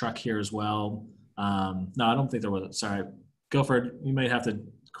there was a truck here as well. No, I don't think there was. Sorry, Guilford, you may have to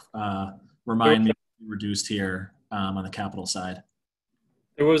remind me reduced here on the capital side.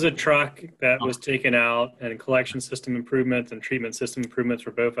 There was a truck that was taken out, and collection system improvements and treatment system improvements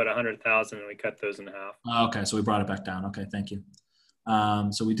were both at 100,000, and we cut those in half. Okay, so we brought it back down. Okay, thank you.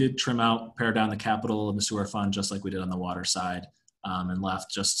 So we did pare down the capital in the sewer fund just like we did on the water side, and left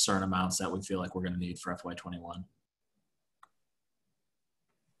just certain amounts that we feel like we're going to need for FY21.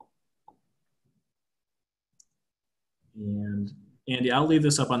 And Andy, I'll leave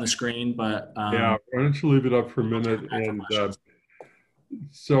this up on the screen, but yeah, why don't you leave it up for a minute? And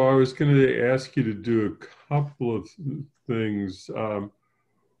so I was going to ask you to do a couple of things.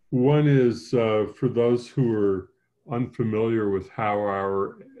 One is for those who are unfamiliar with how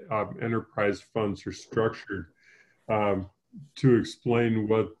our enterprise funds are structured, to explain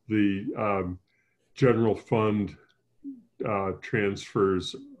what the general fund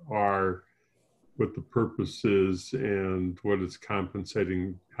transfers are, what the purpose is, and what it's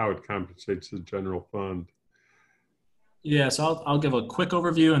compensating, how it compensates the general fund. Yeah, so I'll give a quick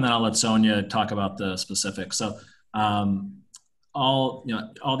overview, and then I'll let Sonia talk about the specifics. So all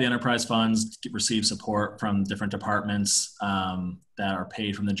the enterprise funds receive support from different departments that are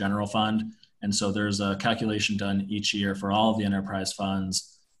paid from the general fund. And so there's a calculation done each year for all of the enterprise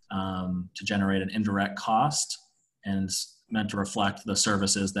funds to generate an indirect cost, and it's meant to reflect the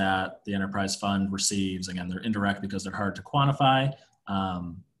services that the enterprise fund receives. Again, they're indirect because they're hard to quantify,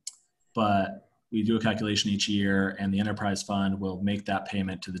 but we do a calculation each year, and the enterprise fund will make that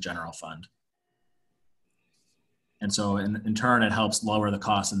payment to the general fund. And so in turn, it helps lower the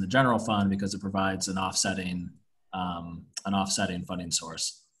cost in the general fund because it provides an offsetting funding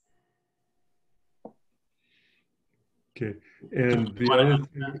source. Okay, and the other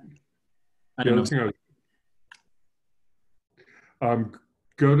thing,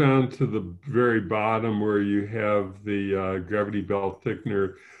 go down to the very bottom where you have the gravity belt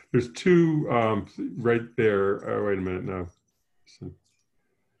thickener. There's two right there. Oh, wait a minute, no.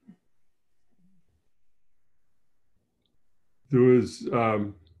 There was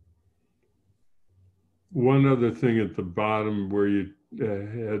one other thing at the bottom where you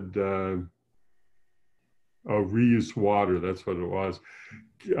had reuse water, that's what it was,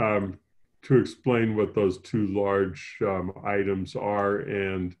 to explain what those two large items are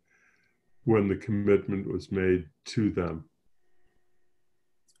and when the commitment was made to them.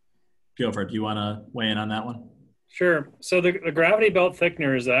 Guilford, do you want to weigh in on that one? Sure. So the gravity belt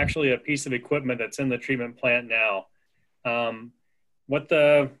thickener is actually a piece of equipment that's in the treatment plant now. What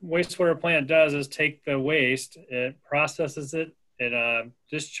the wastewater plant does is take the waste, it processes it, it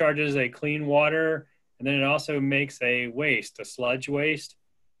discharges a clean water, and then it also makes a waste, a sludge waste.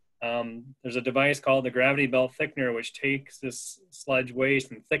 There's a device called the gravity belt thickener, which takes this sludge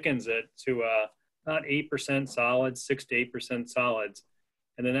waste and thickens it to about 8% solids, 6 to 8% solids.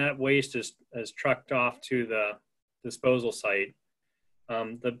 And then that waste is trucked off to the disposal site.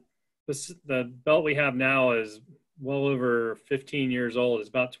 The belt we have now is well over 15 years old. It's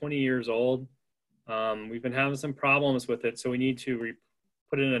about 20 years old. We've been having some problems with it, so we need to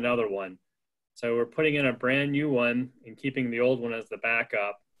put in another one. So we're putting in a brand new one and keeping the old one as the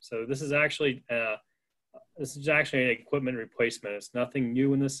backup. So this is actually an equipment replacement. It's nothing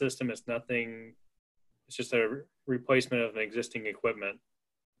new in the system. It's just a replacement of an existing equipment.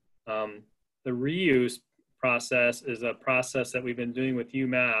 The reuse process is a process that we've been doing with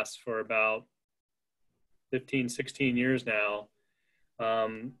UMass for about 15, 16 years now.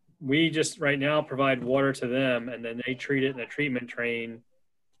 We just right now provide water to them, and then they treat it in a treatment train,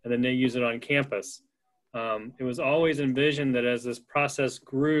 and then they use it on campus. It was always envisioned that as this process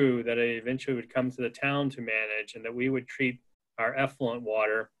grew, that it eventually would come to the town to manage, and that we would treat our effluent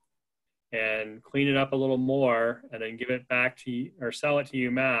water and clean it up a little more, and then give it back to, or sell it to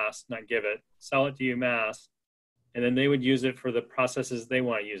UMass, not give it, sell it to UMass, and then they would use it for the processes they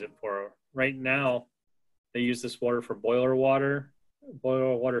want to use it for. Right now, they use this water for boiler water,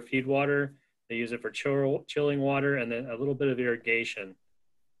 feed water. They use it for chilling water, and then a little bit of irrigation.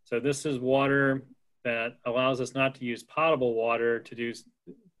 So this is water that allows us not to use potable water to do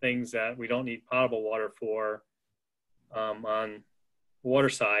things that we don't need potable water for on the water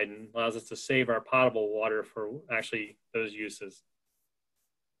side, and allows us to save our potable water for actually those uses.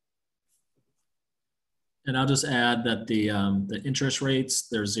 And I'll just add that the interest rates,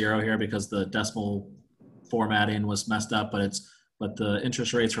 there's 0 here because the decimal formatting was messed up, but the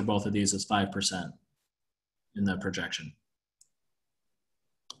interest rates for both of these is 5% in the projection.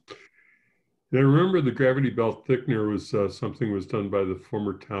 I remember the gravity belt thickener was something was done by the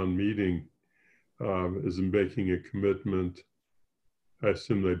former town meeting as in making a commitment. I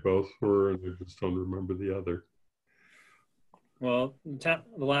assume they both were, and I just don't remember the other. Well,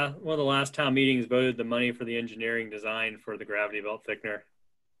 one of the last town meetings voted the money for the engineering design for the gravity belt thickener.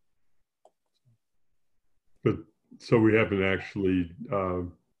 But so we haven't actually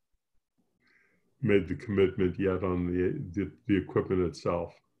made the commitment yet on the equipment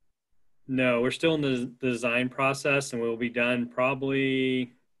itself. No, we're still in the design process, and we'll be done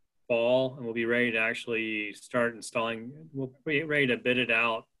probably fall, and we'll be ready to actually start installing. We'll be ready to bid it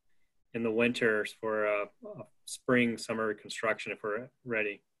out in the winters for a spring, summer construction if we're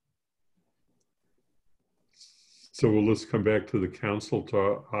ready. So will this come back to the council to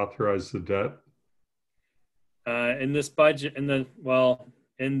authorize the debt? In this budget, in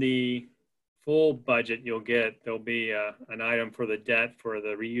the full budget there'll be an item for the debt for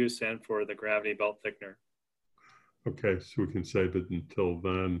the reuse and for the gravity belt thickener. Okay, so we can save it until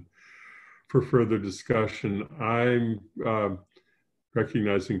then. For further discussion, I'm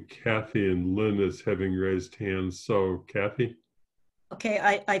recognizing Kathy and Lynn as having raised hands. So Kathy?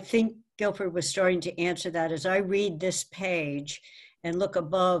 Okay, I think Guilford was starting to answer that. As I read this page and look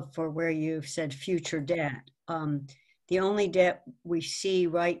above for where you've said future debt, the only debt we see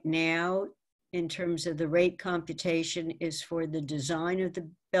right now in terms of the rate computation is for the design of the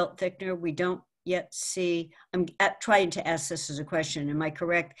belt thickener. We don't yet see, I'm trying to ask this as a question, am I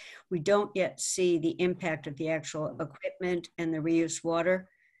correct? We don't yet see the impact of the actual equipment and the reuse water.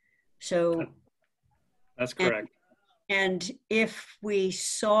 So that's correct. And if we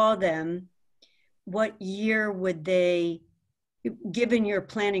saw them, what year would they, given your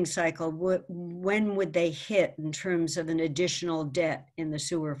planning cycle, when would they hit in terms of an additional debt in the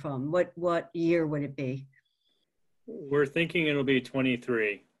sewer fund? What year would it be? We're thinking it'll be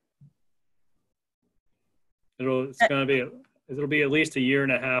 23. It'll be at least a year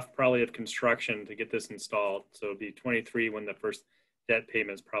and a half probably of construction to get this installed. So it'll be 23 when the first debt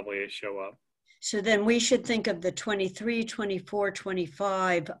payments probably show up. So then we should think of the 23, 24,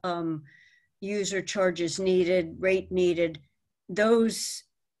 25 user charges needed, rate needed. Those,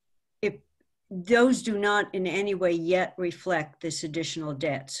 if those do not in any way yet reflect this additional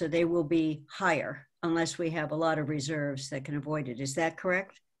debt, so they will be higher unless we have a lot of reserves that can avoid it. Is that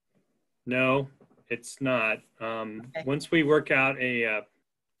correct? No, it's not. Okay. Once we work out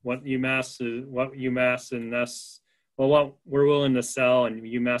what UMass and us, well, what we're willing to sell and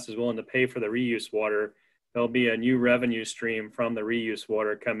UMass is willing to pay for the reuse water, there'll be a new revenue stream from the reuse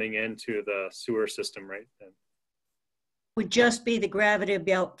water coming into the sewer system right then. Would just be the gravity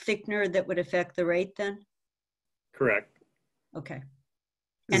belt thickener that would affect the rate then? Correct. Okay.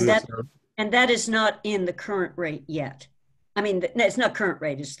 Is And that is not in the current rate yet. I mean, it's not current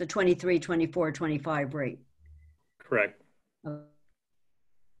rate, it's the 23, 24, 25 rate. Correct.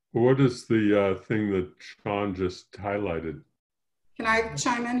 What is the thing that Sean just highlighted? Can I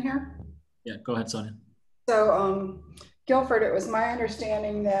chime in here? Yeah, go ahead, Sonia. So, Guilford, it was my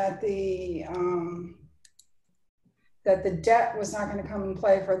understanding that the debt was not going to come in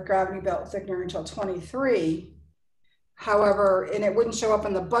play for the gravity belt thickener until 23. However, and it wouldn't show up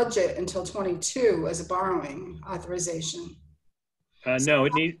in the budget until 22 as a borrowing authorization. No,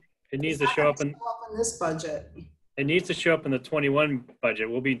 it needs to show up in this budget. It needs to show up in the 21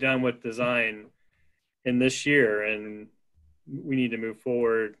 budget. We'll be done with design in this year, and we need to move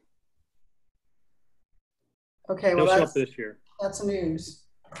forward. Okay, well, show up this year. That's news.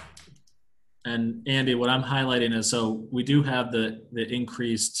 And Andy, what I'm highlighting is, so we do have the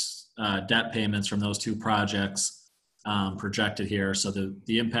increased debt payments from those two projects projected here. So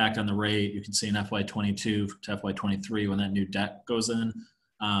the impact on the rate, you can see in FY22 to FY23 when that new debt goes in,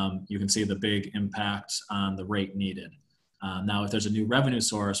 you can see the big impact on the rate needed. Now, if there's a new revenue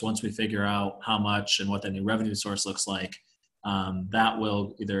source, once we figure out how much and what that new revenue source looks like, that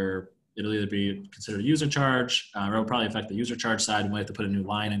will it'll either be considered a user charge, or it'll probably affect the user charge side, and we have to put a new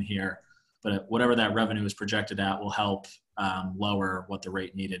line in here. But whatever that revenue is projected at will help lower what the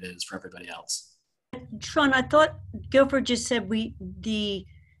rate needed is for everybody else. Sean, I thought Guilford just said the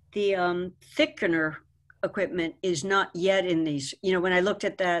thickener equipment is not yet in these. You know, when I looked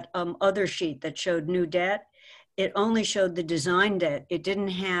at that other sheet that showed new debt, it only showed the design debt. It didn't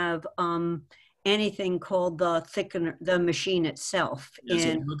have anything called the thickener, the machine itself. Yeah, so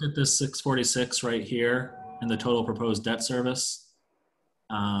if you look at this 646 right here in the total proposed debt service,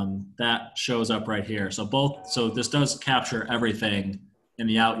 that shows up right here. So this does capture everything in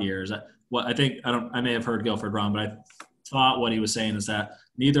the out years. What I think, I may have heard Guilford wrong, but I thought what he was saying is that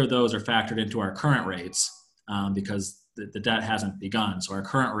neither of those are factored into our current rates because the debt hasn't begun. So our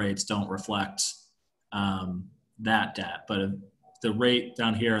current rates don't reflect that debt. But the rate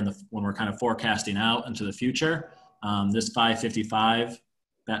down here when we're kind of forecasting out into the future, this 555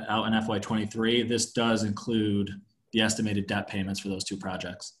 that out in FY23, this does include the estimated debt payments for those two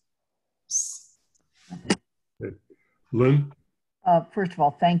projects. Okay. Lynn? First of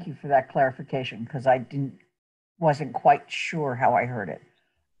all, thank you for that clarification because I wasn't quite sure how I heard it.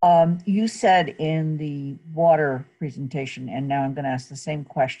 You said in the water presentation, and now I'm going to ask the same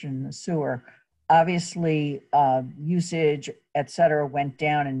question in the sewer. Obviously, usage, et cetera, went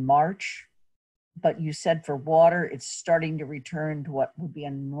down in March, but you said for water, it's starting to return to what would be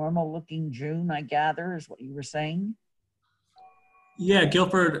a normal looking June, I gather, is what you were saying? Yeah,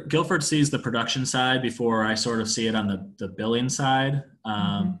 Guilford sees the production side before I sort of see it on the billing side.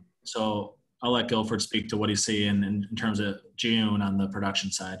 So I'll let Guilford speak to what he's seeing in terms of June on the production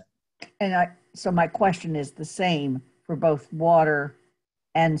side. And so my question is the same for both water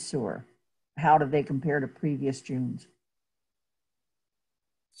and sewer. How do they compare to previous Junes?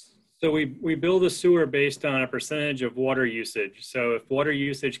 So we build a sewer based on a percentage of water usage. So if water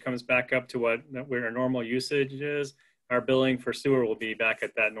usage comes back up to where our normal usage is, our billing for sewer will be back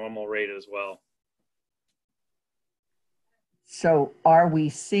at that normal rate as well. So are we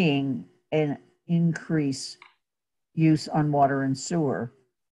seeing an increase use on water and sewer?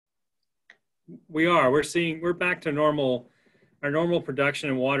 We are. We're back to normal. Our normal production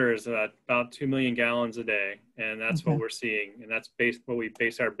in water is about 2 million gallons a day, and that's what we're seeing. And that's what we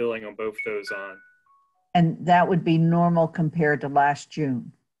base our billing on both those on. And that would be normal compared to last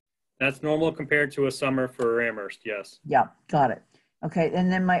June? That's normal compared to a summer for Amherst, yes. Yeah, got it. Okay,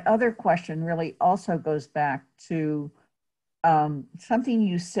 and then my other question really also goes back to something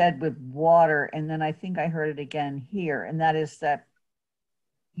you said with water, and then I think I heard it again here, and that is that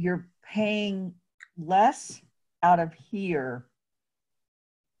you're paying less out of here.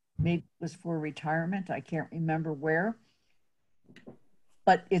 Maybe it was for retirement, I can't remember where.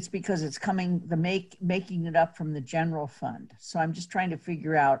 but it's because it's coming, making it up from the general fund. So I'm just trying to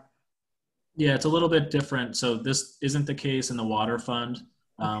figure out. Yeah, it's a little bit different. So this isn't the case in the water fund,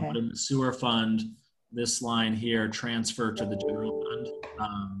 Okay. but in the sewer fund, this line here, transfer to the general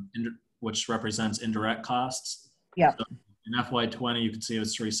fund, which represents indirect costs. Yeah. So in FY20, you can see it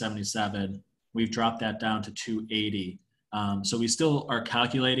was 377. We've dropped that down to 280. So we still are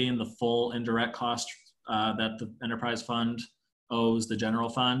calculating the full indirect cost that the enterprise fund owes the general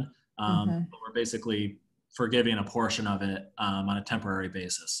fund. But we're basically forgiving a portion of it on a temporary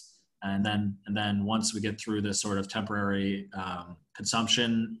basis. And then once we get through this sort of temporary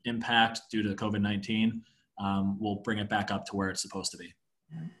consumption impact due to COVID-19, we'll bring it back up to where it's supposed to be.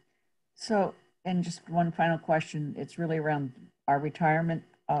 So, and just one final question. It's really around our retirement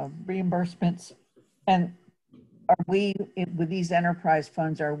reimbursements. And are we, with these enterprise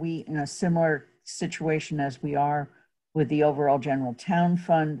funds, are we in a similar situation as we are with the overall general town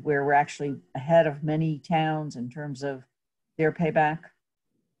fund, where we're actually ahead of many towns in terms of their payback?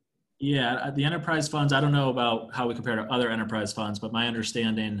 Yeah, the enterprise funds, I don't know about how we compare to other enterprise funds, but my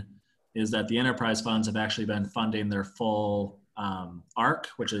understanding is that the enterprise funds have actually been funding their full ARC,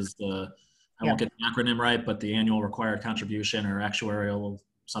 which is I won't get the acronym right, but the annual required contribution or actuarial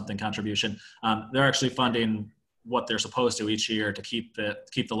something contribution. They're actually funding what they're supposed to each year to keep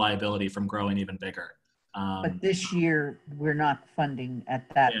the liability from growing even bigger. But this year, we're not funding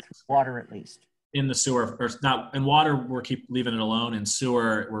at that water, at least. In the sewer, or not in water, we're keep leaving it alone. In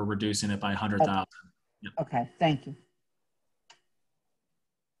sewer, we're reducing it by 100,000. Yep. Okay, thank you.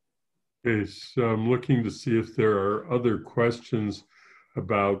 Okay, so I'm looking to see if there are other questions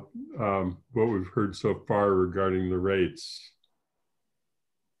about what we've heard so far regarding the rates.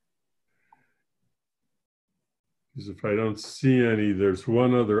 Because if I don't see any, there's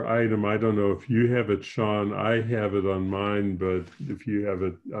one other item. I don't know if you have it, Sean. I have it on mine, but if you have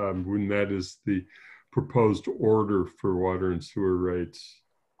it, when that is the proposed order for water and sewer rates.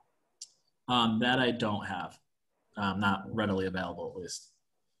 That I don't have. Not readily available, at least.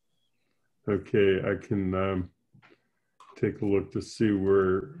 Okay, I can take a look to see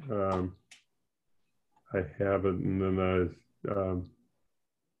where I have it, and then I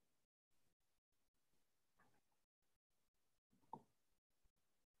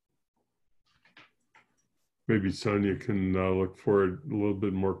maybe Sonia can look for it a little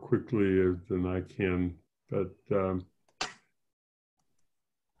bit more quickly than I can, but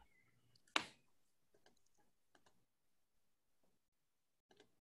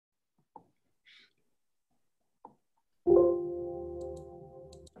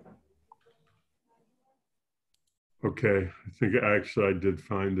okay, I think actually I did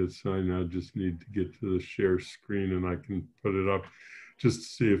find it, so I now just need to get to the share screen and I can put it up just to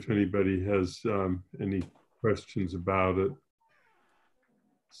see if anybody has any questions about it.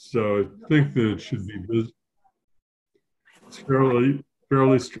 So I think that it should be it's fairly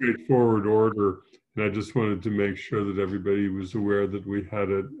straightforward order, and I just wanted to make sure that everybody was aware that we had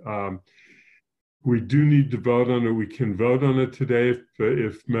it. We do need to vote on it. We can vote on it today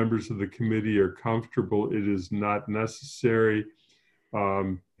if members of the committee are comfortable. It is not necessary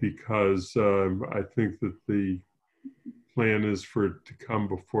because I think that the plan is for it to come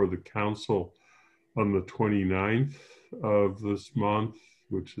before the council on the 29th of this month,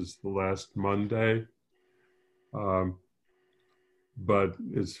 which is the last Monday. But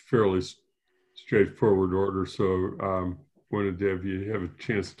it's fairly straightforward order. So wanted to have you have a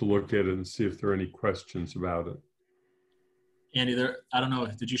chance to look at it and see if there are any questions about it. Andy, I don't know,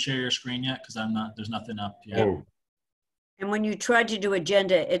 did you share your screen yet? Because there's nothing up yet. Oh. And when you tried to do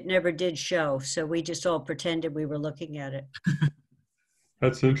agenda, it never did show. So we just all pretended we were looking at it.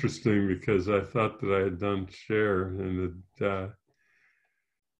 That's interesting because I thought that I had done share, and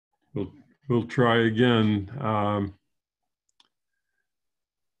we'll try again.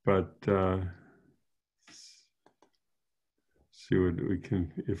 But see what we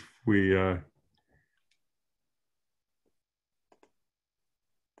can, if we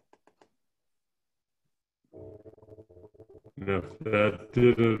if that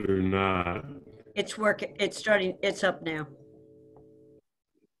did it or not. It's working. It's starting. It's up now.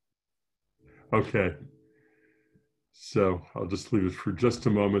 Okay. So I'll just leave it for just a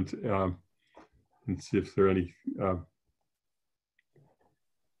moment and see if there are any.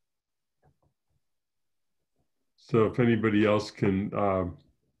 So if anybody else can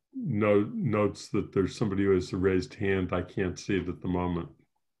notes that there's somebody who has a raised hand, I can't see it at the moment.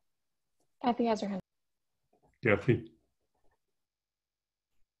 Kathy has her hand. Kathy?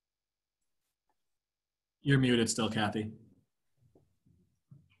 You're muted still, Kathy.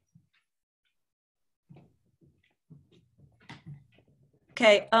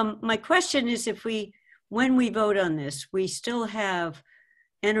 Okay, my question is when we vote on this, we still have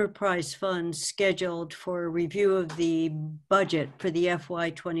enterprise funds scheduled for review of the budget for the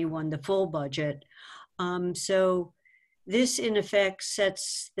FY21, the full budget. So this in effect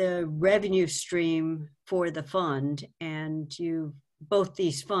sets the revenue stream for the fund and both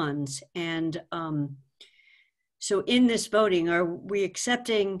these funds. And so in this voting, are we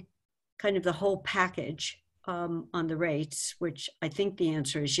accepting kind of the whole package on the rates, which I think the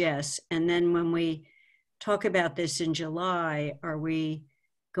answer is yes. And then when we talk about this in July, are we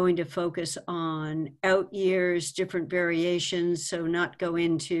going to focus on out years, different variations? So not go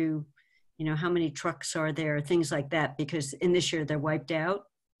into, how many trucks are there, things like that, because in this year they're wiped out.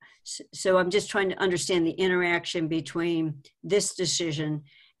 So I'm just trying to understand the interaction between this decision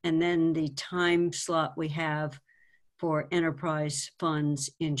and then the time slot we have for enterprise funds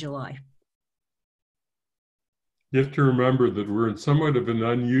in July. You have to remember that we're in somewhat of an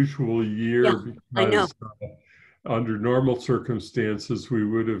unusual year because I know. Under normal circumstances, we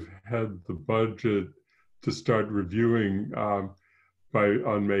would have had the budget to start reviewing on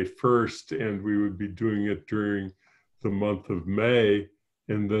May 1st, and we would be doing it during the month of May,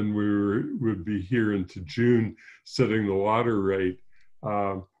 and then we would be here into June setting the water rate,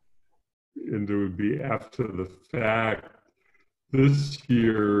 and it would be after the fact. This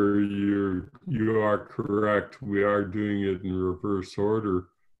year, you are correct. We are doing it in reverse order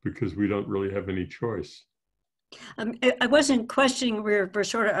because we don't really have any choice. I wasn't questioning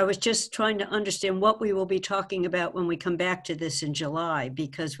reverse order. I was just trying to understand what we will be talking about when we come back to this in July,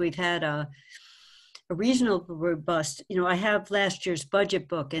 because we've had a reasonable robust, I have last year's budget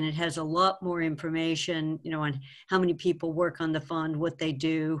book and it has a lot more information, on how many people work on the fund, what they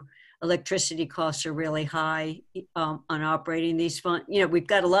do. Electricity costs are really high on operating these funds. We've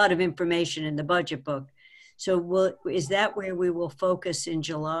got a lot of information in the budget book. So is that where we will focus in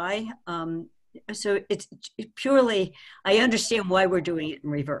July? So it's purely, I understand why we're doing it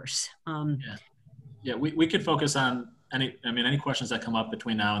in reverse. Yeah, we could focus on any questions that come up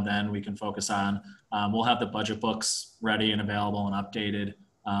between now and then we can focus on. We'll have the budget books ready and available and updated.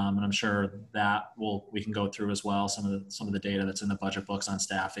 And I'm sure that we can go through as well some of the data that's in the budget books on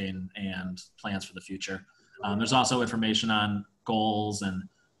staffing and plans for the future. There's also information on goals and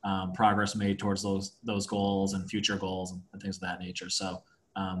progress made towards those goals and future goals and things of that nature. So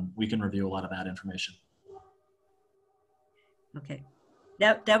we can review a lot of that information. Okay,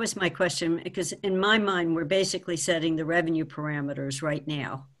 that was my question, because in my mind we're basically setting the revenue parameters right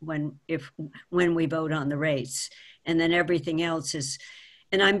now when we vote on the rates, and then everything else is.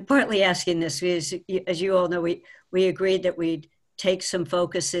 And I'm partly asking this because, as you all know, we agreed that we'd take some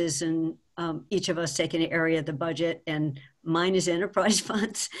focuses and each of us take an area of the budget, and mine is enterprise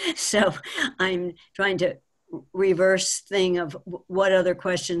funds. So I'm trying to reverse thing of what other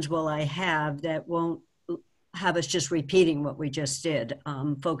questions will I have that won't have us just repeating what we just did,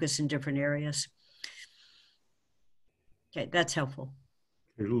 focus in different areas. Okay, that's helpful.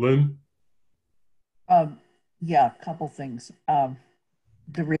 Okay, Lynn? Yeah, a couple things.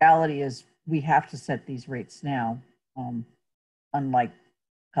 The reality is we have to set these rates now, unlike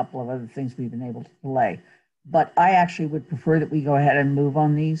a couple of other things we've been able to delay. But I actually would prefer that we go ahead and move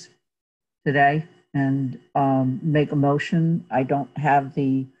on these today and make a motion. I don't have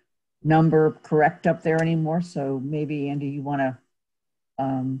the number correct up there anymore, so maybe, Andy, you want to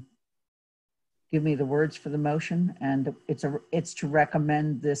give me the words for the motion, and it's to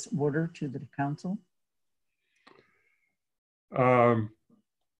recommend this order to the council.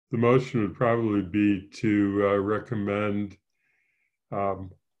 The motion would probably be to recommend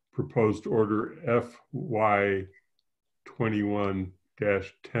proposed order FY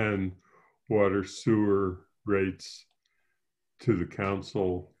 21-10 water sewer rates to the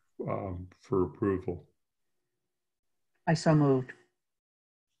council for approval. I so moved.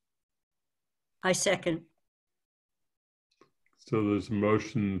 I second. So there's a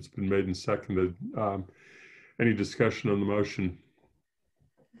motion that's been made and seconded. Any discussion on the motion?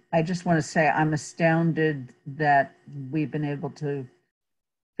 I just want to say I'm astounded that we've been able to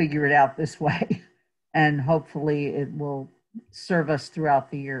figure it out this way, and hopefully it will serve us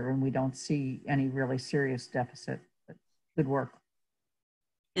throughout the year and we don't see any really serious deficit. But good work.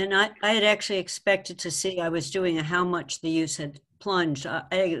 And I had actually expected to see, I was doing how much the use had plunged. I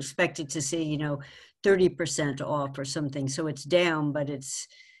expected to see, 30% off or something. So it's down, but it's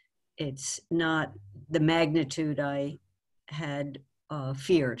not the magnitude I had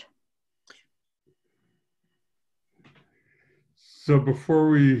feared. So before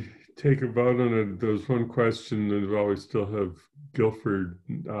we take a vote on it, there's one question that while we still have Guilford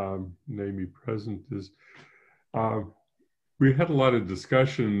Namey present is, We had a lot of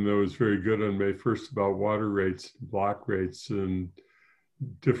discussion that was very good on May 1st about water rates, block rates, and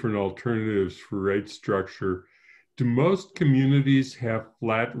different alternatives for rate structure. Do most communities have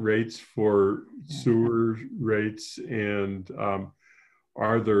flat rates for sewer rates, and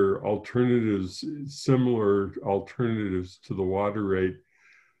are there alternatives, similar alternatives to the water rate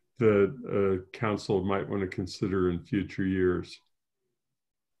that council might want to consider in future years?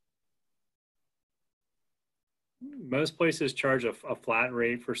 Most places charge a flat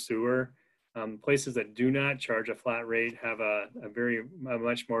rate for sewer. Places that do not charge a flat rate have a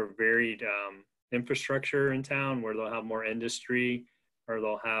much more varied infrastructure in town, where they'll have more industry, or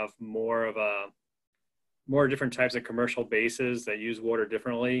they'll have more different types of commercial bases that use water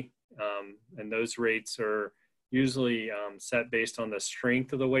differently. And those rates are usually set based on the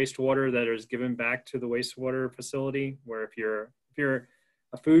strength of the wastewater that is given back to the wastewater facility, where if you're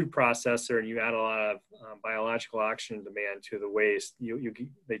a food processor and you add a lot of biological oxygen demand to the waste,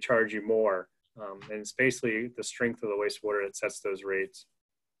 they charge you more. And it's basically the strength of the wastewater that sets those rates.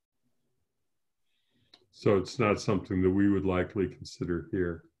 So it's not something that we would likely consider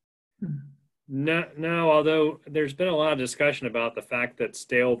here. No, although there's been a lot of discussion about the fact that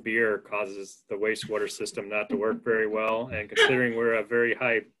stale beer causes the wastewater system not to work very well. And considering we're a very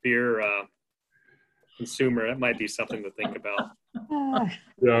high beer consumer, it might be something to think about.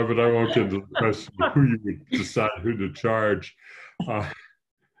 Yeah, but I won't get into the question of who you would decide who to charge.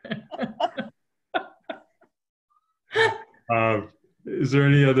 Is there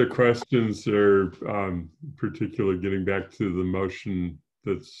any other questions, or particularly getting back to the motion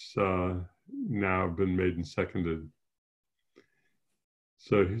that's now been made and seconded?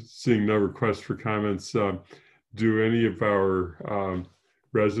 So seeing no requests for comments, do any of our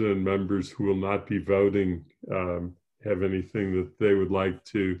resident members who will not be voting have anything that they would like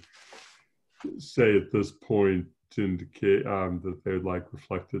to say at this point to indicate that they would like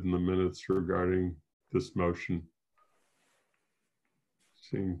reflected in the minutes regarding this motion?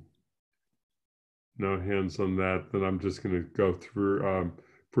 Seeing no hands on that, then I'm just going to go through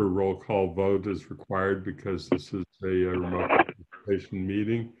for a roll call vote as required, because this is a remote participation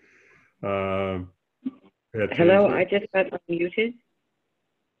meeting. Hello, I just got unmuted.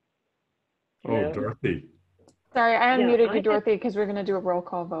 Oh, Dorothy. Sorry, I unmuted you, had- Dorothy, because we're going to do a roll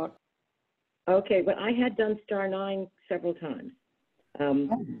call vote. Okay, but I had done *9 several times.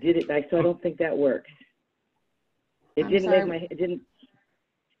 Did it? So I don't think that works. It I'm didn't sorry. make my. It didn't.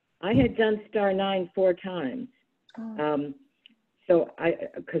 I had done *9 4 times. So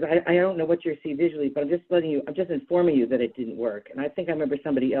because I don't know what you see visually, but I'm just informing you that it didn't work. And I think I remember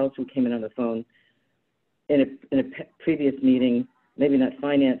somebody else who came in on the phone in a previous meeting, maybe not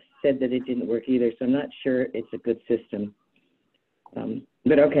finance, said that it didn't work either. So I'm not sure it's a good system.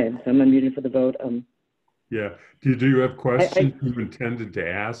 But okay, so I'm unmuted for the vote. Yeah. Do you have questions you intended to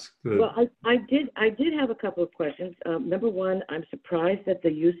ask? Well, I did have a couple of questions. Number one, I'm surprised that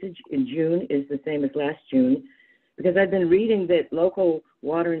the usage in June is the same as last June, because I've been reading that local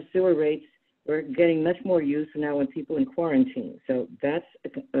water and sewer rates were getting much more use now when people in quarantine. So that's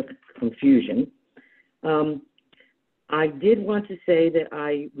a confusion. I did want to say that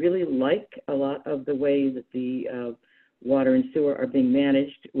I really like a lot of the way that the water and sewer are being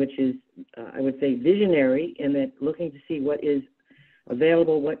managed, which is, I would say, visionary, in that looking to see what is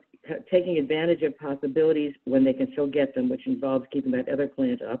available, taking advantage of possibilities when they can still get them, which involves keeping that other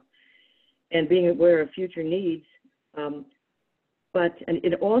plant up, and being aware of future needs. And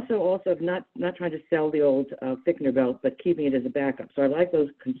it also not trying to sell the old thickener belt, but keeping it as a backup. So I like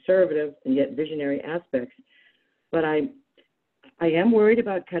those conservative and yet visionary aspects. But I am worried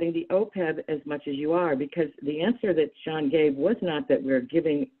about cutting the OPEB as much as you are, because the answer that Sean gave was not that we're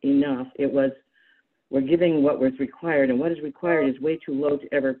giving enough. It was we're giving what was required, and what is required is way too low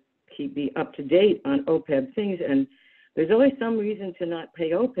to ever be up to date on OPEB things. And there's always some reason to not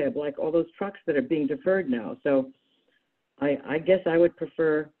pay OPEB, like all those trucks that are being deferred now. So I guess I would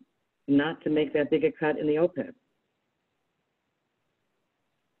prefer not to make that big a cut in the OPEB.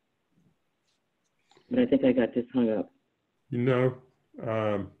 But I think I got this hung up. No.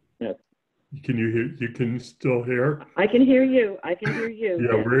 No. Can you hear? You can still hear? I can hear you. I can hear you.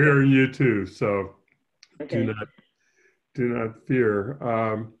 Yeah, we're hearing you too. So okay. do not fear.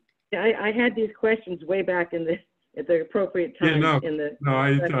 I had these questions way back at the appropriate time.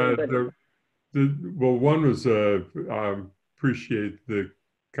 Well, one was appreciate the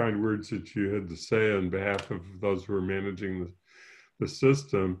kind words that you had to say on behalf of those who are managing the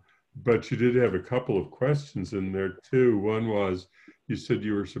system. But you did have a couple of questions in there too. One was, you said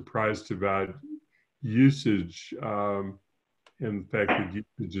you were surprised about usage and the fact that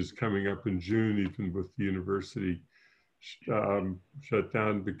usage is coming up in June, even with the university shut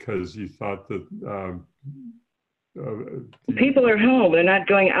down because you thought that people are home. They're not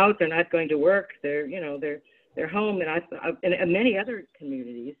going out. They're not going to work. They're, you know, they're home. And in many other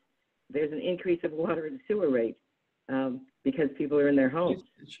communities, there's an increase of water and sewer rate because people are in their homes.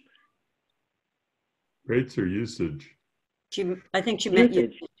 Rates or usage? I think she meant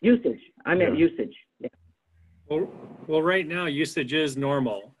usage. I meant usage. Yeah. Well, right now usage is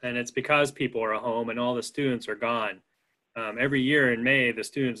normal, and it's because people are at home and all the students are gone. Every year in May, the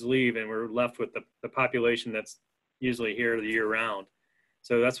students leave, and we're left with the population that's usually here the year round.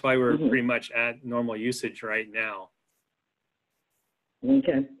 So that's why we're pretty much at normal usage right now.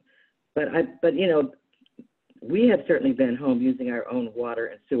 Okay, but you know, we have certainly been home using our own water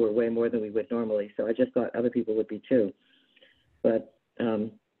and sewer way more than we would normally. So I just thought other people would be too. But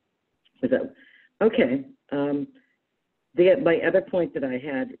okay. My other point that I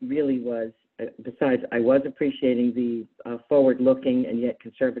had really was, besides I was appreciating the forward-looking and yet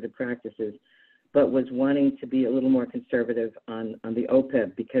conservative practices, but was wanting to be a little more conservative on the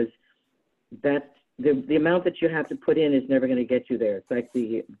OPEB, because that the amount that you have to put in is never going to get you there. It's like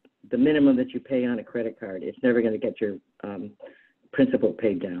the minimum that you pay on a credit card. It's never going to get your principal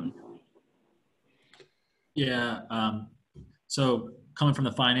paid down. Yeah. So coming from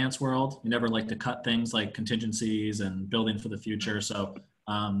the finance world, we never like to cut things like contingencies and building for the future. So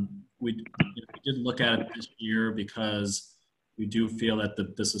we did look at it this year because we do feel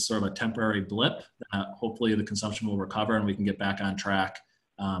that this is sort of a temporary blip. Hopefully the consumption will recover and we can get back on track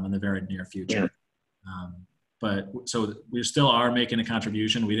in the very near future. Yeah. But so we still are making a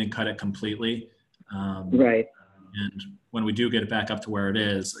contribution. We didn't cut it completely. Right. And when we do get it back up to where it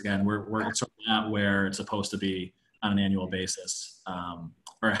is, again, we're sort of not where it's supposed to be on an annual basis,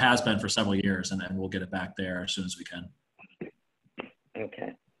 or it has been for several years, and we'll get it back there as soon as we can.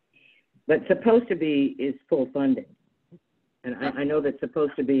 Okay. But supposed to be is full funding. And I know that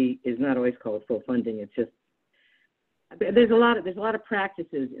supposed to be is not always called full funding. It's just, there's a lot of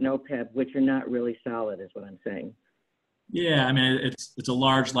practices in OPEB which are not really solid, is what I'm saying. Yeah, I mean, it's a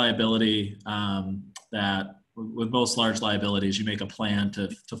large liability that with most large liabilities, you make a plan to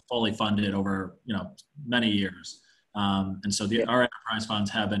fully fund it over, you know, many years. And so our enterprise funds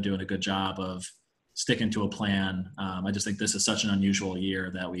have been doing a good job of sticking to a plan. I just think this is such an unusual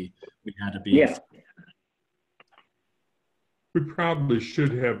year that we had to be. Yeah. We probably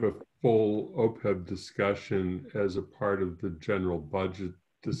should have a full OPEB discussion as a part of the general budget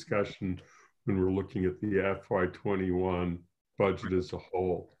discussion when we're looking at the FY21 budget as a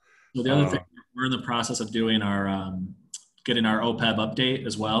whole. So the other thing, we're in the process of doing our getting our OPEB update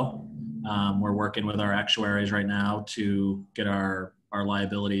as well. We're working with our actuaries right now to get our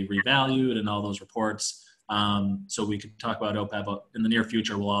liability revalued and all those reports. So we can talk about OPEB in the near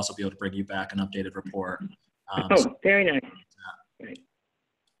future. We'll also be able to bring you back an updated report. Very nice. Right.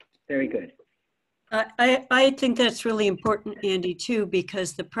 Very good. I think that's really important, Andy, too,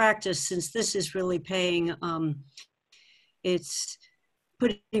 because the practice, since this is really paying, it's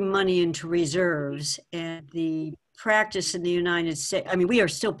putting money into reserves, and the practice in the United States, I mean, we are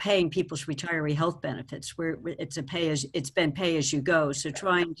still paying people's retiree health benefits where it's been pay as you go. So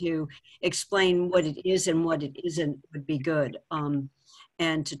trying to explain what it is and what it isn't would be good.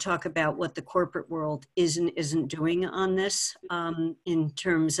 And to talk about what the corporate world isn't doing on this in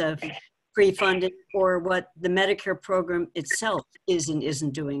terms of pre-funding, or what the Medicare program itself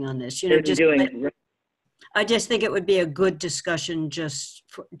isn't doing on this. You know, I just think it would be a good discussion just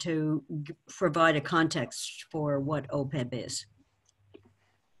to provide a context for what OPEB is.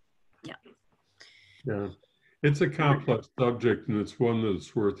 Yeah. Yeah, it's a complex subject, and it's one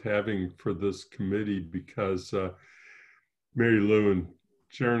that's worth having for this committee because Mary Lou and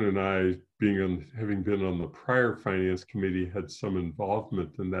Sharon and I, having been on the prior finance committee, had some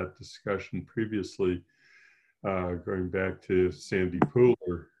involvement in that discussion previously, going back to Sandy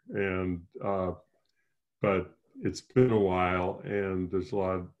Pooler, and but it's been a while, and there's a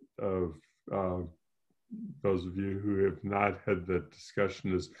lot of those of you who have not had that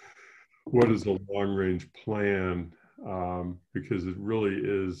discussion is what is a long-range plan, because it really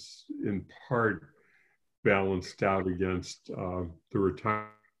is in part balanced out against the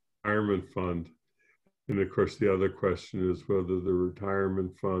retirement fund. And of course, the other question is whether the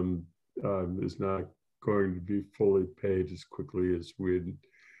retirement fund is not going to be fully paid as quickly as we had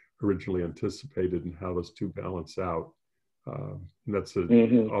originally anticipated, and how those two balance out. And that's all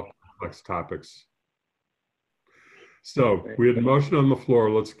complex topics. So we had a motion on the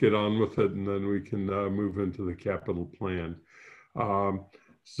floor. Let's get on with it, and then we can move into the capital plan.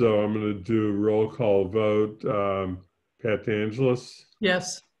 So I'm going to do a roll call vote. Pat DeAngelis?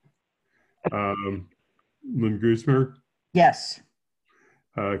 Yes. Lynn Grusmer? Yes.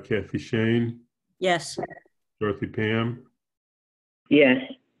 Kathy Shane, Yes. Dorothy Pam,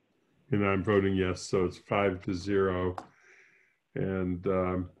 Yes. and I'm voting yes, so it's 5-0. And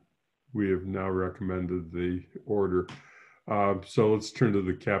we have now recommended the order. So let's turn to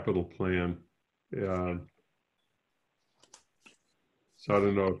the capital plan. So I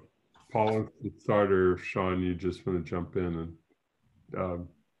don't know if Paul wants to start, or if Sean, you just want to jump in and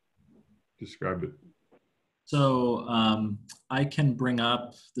describe it. So I can bring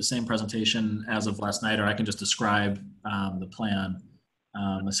up the same presentation as of last night, or I can just describe the plan.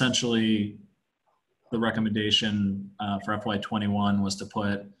 Essentially, the recommendation for FY21 was to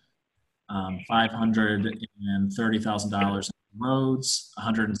put $530,000 into roads,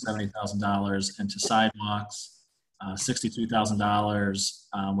 $170,000 into sidewalks,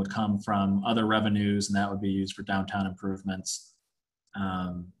 $63,000 would come from other revenues, and that would be used for downtown improvements.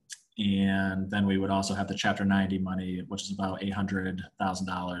 And then we would also have the Chapter 90 money, which is about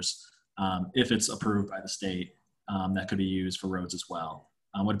 $800,000. If it's approved by the state, that could be used for roads as well.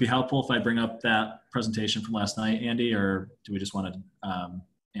 Would it be helpful if I bring up that presentation from last night, Andy, or do we just want to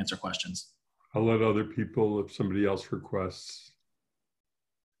answer questions? I'll let other people, if somebody else requests.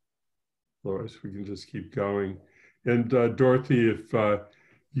 Otherwise, we can just keep going. And Dorothy, if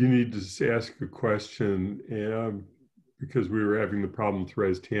you need to ask a question, because we were having the problem with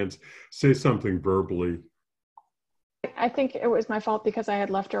raised hands, say something verbally. I think it was my fault because I had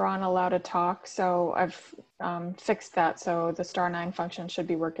left her on allow to talk. So I've fixed that. So the *9 function should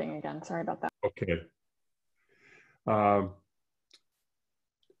be working again. Sorry about that. Okay.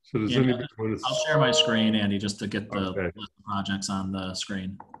 So does Andy, anybody want to... I'll share my screen, Andy, just to get the Okay. list of projects on the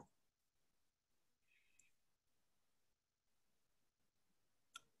screen.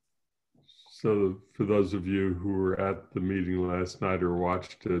 So for those of you who were at the meeting last night or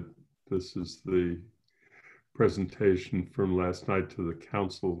watched it, this is the presentation from last night to the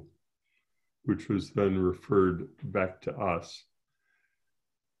council, which was then referred back to us.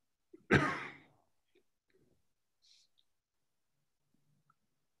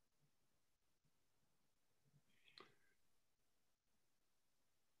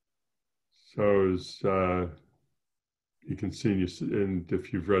 So as you can see, and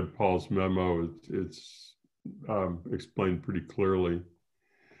if you've read Paul's memo, it's explained pretty clearly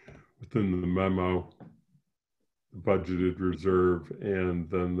within the memo, the budgeted reserve, and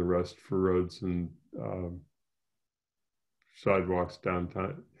then the rest for roads and sidewalks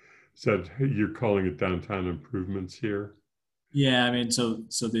downtown. Said you're calling it downtown improvements here? Yeah, I mean, so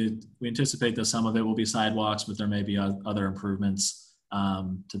we anticipate that some of it will be sidewalks, but there may be other improvements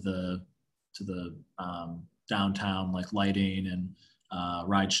to the downtown, like lighting and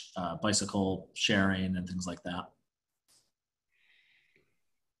bicycle sharing and things like that.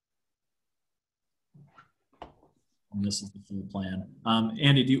 And this is the full plan.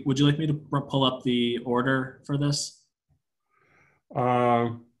 Andy, would you like me to pull up the order for this?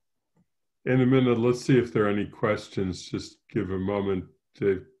 In a minute, let's see if there are any questions. Just give a moment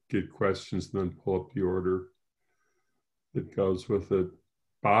to get questions and then pull up the order that goes with it.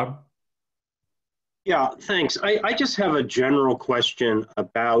 Bob? Yeah, thanks. I just have a general question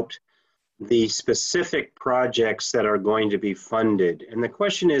about the specific projects that are going to be funded. And the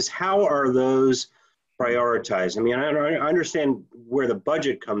question is, how are those prioritized? I mean, I understand where the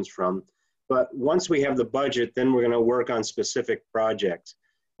budget comes from, but once we have the budget, then we're going to work on specific projects.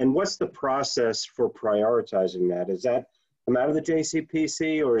 And what's the process for prioritizing that? Is that come out of the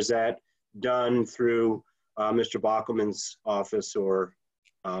JCPC, or is that done through Mr. Bockelman's office or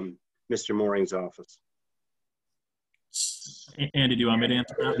Mr. Mooring's office? Andy, do you want me to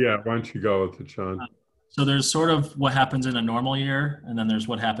answer that? Yeah, why don't you go with it, John? So there's sort of what happens in a normal year, and then there's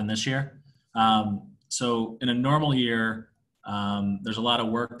what happened this year. So in a normal year, there's a lot of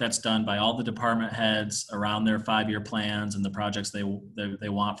work that's done by all the department heads around their 5-year plans and the projects they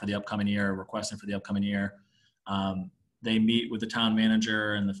want for the upcoming year, requesting for the upcoming year. They meet with the town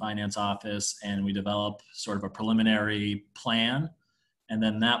manager and the finance office, and we develop sort of a preliminary plan. And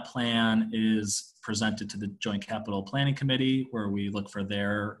then that plan is presented to the Joint Capital Planning Committee, where we look for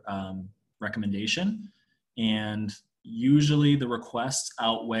their recommendation. And usually the requests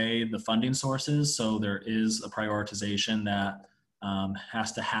outweigh the funding sources. So there is a prioritization that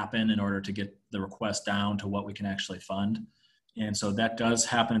has to happen in order to get the request down to what we can actually fund. And so that does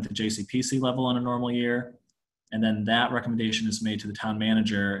happen at the JCPC level on a normal year. And then that recommendation is made to the town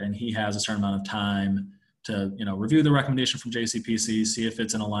manager, and he has a certain amount of time to review the recommendation from JCPC, see if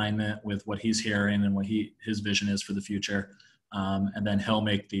it's in alignment with what he's hearing and what his vision is for the future. And then he'll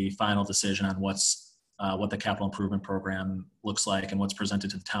make the final decision on what the capital improvement program looks like and what's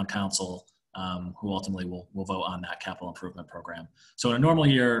presented to the town council who ultimately will vote on that capital improvement program. So in a normal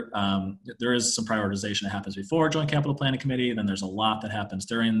year, there is some prioritization that happens before Joint Capital Planning Committee. Then there's a lot that happens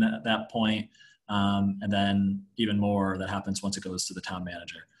during that point. And then even more that happens once it goes to the town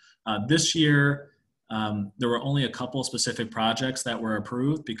manager. This year, there were only a couple specific projects that were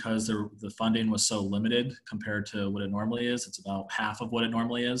approved because the funding was so limited compared to what it normally is. It's about half of what it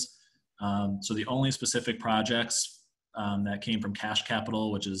normally is. So the only specific projects that came from cash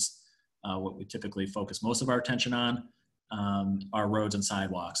capital, which is what we typically focus most of our attention on, are roads and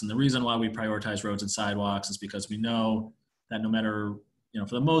sidewalks. And the reason why we prioritize roads and sidewalks is because we know that no matter,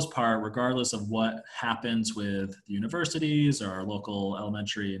 for the most part, regardless of what happens with the universities or our local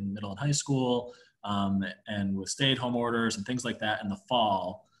elementary and middle and high school, and with stay-at-home orders and things like that in the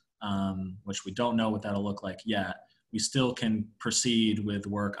fall, which we don't know what that'll look like yet, we still can proceed with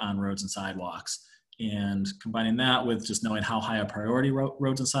work on roads and sidewalks. And combining that with just knowing how high a priority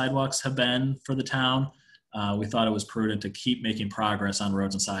roads and sidewalks have been for the town, we thought it was prudent to keep making progress on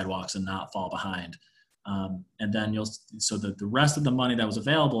roads and sidewalks and not fall behind. And then so that the rest of the money that was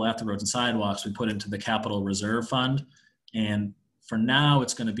available after roads and sidewalks, we put into the capital reserve fund. And for now,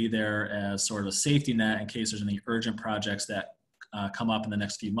 it's going to be there as sort of a safety net in case there's any urgent projects that come up in the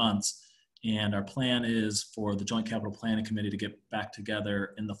next few months. And our plan is for the Joint Capital Planning Committee to get back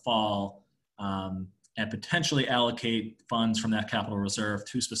together in the fall and potentially allocate funds from that capital reserve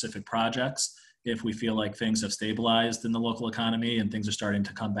to specific projects if we feel like things have stabilized in the local economy and things are starting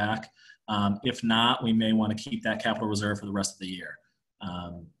to come back. If not, we may want to keep that capital reserve for the rest of the year.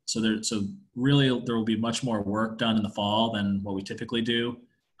 So really there will be much more work done in the fall than what we typically do.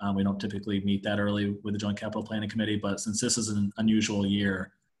 We don't typically meet that early with the Joint Capital Planning Committee, but since this is an unusual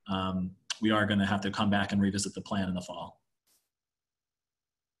year, we are going to have to come back and revisit the plan in the fall.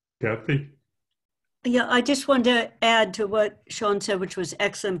 Kathy? Yeah, I just wanted to add to what Sean said, which was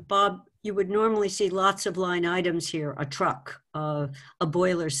excellent. Bob, you would normally see lots of line items here, a truck, a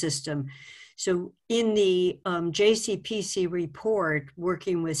boiler system. So in the JCPC report,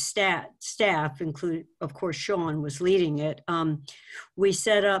 working with staff, including, of course, Sean was leading it, we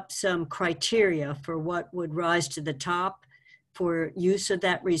set up some criteria for what would rise to the top for use of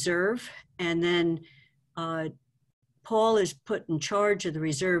that reserve. And then Paul is put in charge of the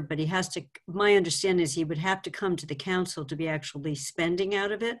reserve, but he has to, my understanding is he would have to come to the council to be actually spending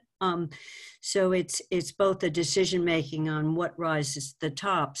out of it. So it's both a decision-making on what rises to the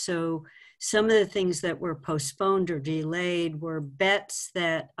top. So some of the things that were postponed or delayed were bets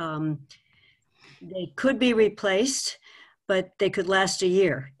that they could be replaced, but they could last a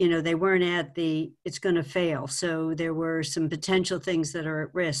year. They weren't at the, it's going to fail. So there were some potential things that are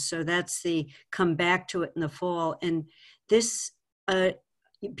at risk. So that's the come back to it in the fall. And this,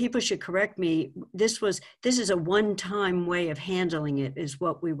 people should correct me, this is a one-time way of handling it is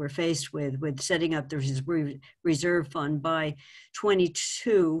what we were faced with setting up the reserve fund. By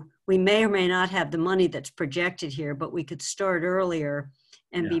 22, we may or may not have the money that's projected here, but we could start earlier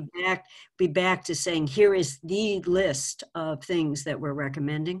and be back to saying, here is the list of things that we're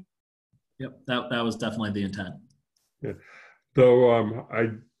recommending. Yep, that was definitely the intent. Yeah. Though I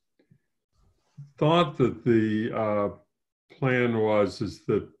thought that the plan is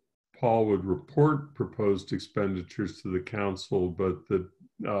that Paul would report proposed expenditures to the council, but that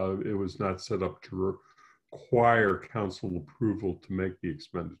it was not set up to require council approval to make the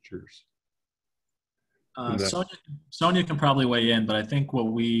expenditures. Sonia can probably weigh in, but I think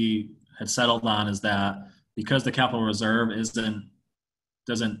what we had settled on is that because the capital reserve doesn't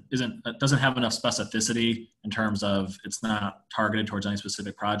have enough specificity in terms of it's not targeted towards any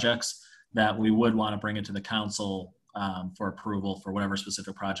specific projects, that we would want to bring it to the council for approval for whatever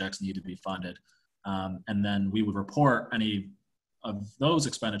specific projects need to be funded. And then we would report any of those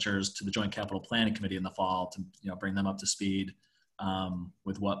expenditures to the Joint Capital Planning Committee in the fall to bring them up to speed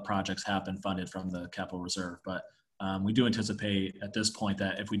with what projects have been funded from the capital reserve. But we do anticipate at this point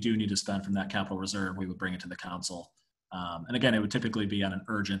that if we do need to spend from that capital reserve, we would bring it to the council. And again, it would typically be on an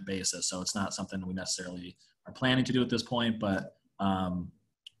urgent basis. So it's not something we necessarily are planning to do at this point, but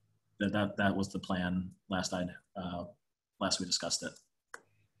that was the plan last we discussed it.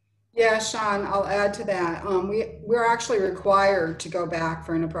 Yeah, Sean, I'll add to that. We're actually required to go back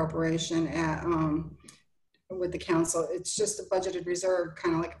for an appropriation with the council. It's just a budgeted reserve,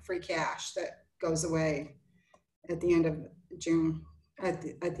 kind of like a free cash that goes away at the end of June, at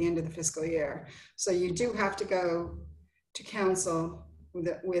the end of the fiscal year. So you do have to go to council with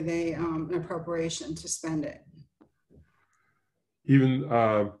an appropriation to spend it.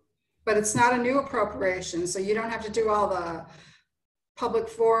 But it's not a new appropriation, so you don't have to do all the public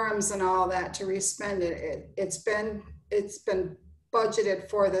forums and all that to respend it. It's been budgeted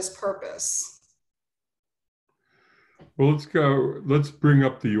for this purpose. Well, let's bring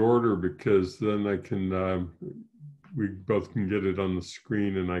up the order, because then I can, we both can get it on the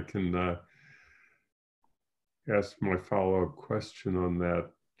screen, and I can ask my follow-up question on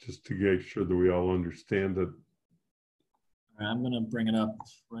that, just to make sure that we all understand it. All right, I'm going to bring it up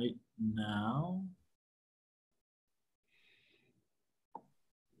right now.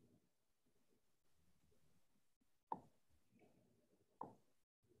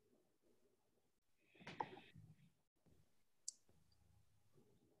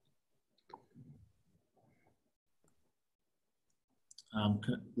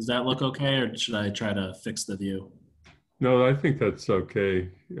 Does that look okay, or should I try to fix the view? No, I think that's okay.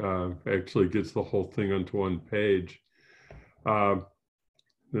 Actually gets the whole thing onto one page. Then I'm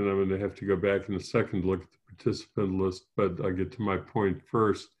going to have to go back in a second to look at the participant list, but I'll get to my point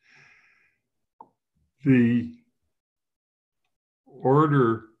first. The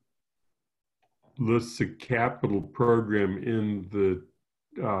order lists a capital program in the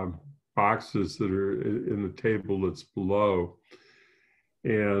boxes that are in the table that's below.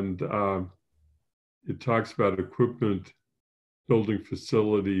 And it talks about equipment, building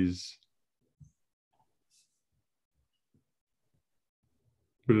facilities,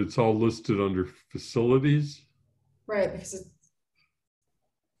 but it's all listed under facilities. Right, because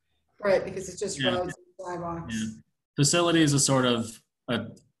it's just roads and sidewalks. Yeah. Facilities is sort of a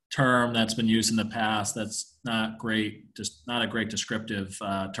term that's been used in the past. That's not great, just not a great descriptive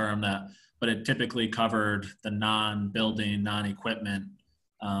term, but it typically covered the non-building, non-equipment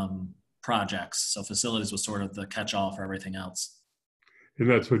projects. So facilities was sort of the catch-all for everything else. And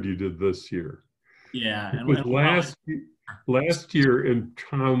that's what you did this year. Yeah. And last year in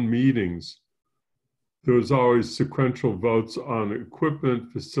town meetings, there was always sequential votes on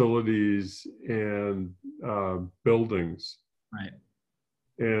equipment, facilities, and buildings. Right.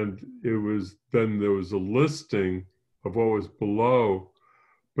 And then there was a listing of what was below,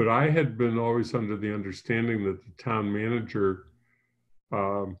 but I had been always under the understanding that the town manager,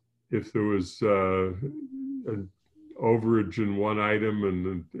 if there was an overage in one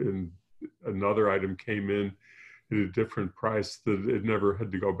item and another item came in at a different price, that it never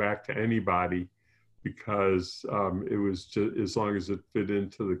had to go back to anybody, because it was just, as long as it fit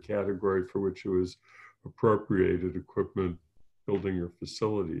into the category for which it was appropriated, equipment, building, or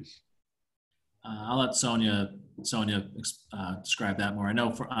facilities. I'll let Sonia describe that more. I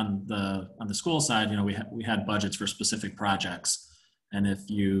know on the school side, we had budgets for specific projects, and if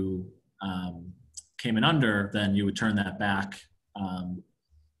you came in under, then you would turn that back.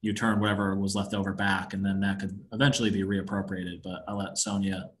 You turn whatever was left over back, and then that could eventually be reappropriated. But I'll let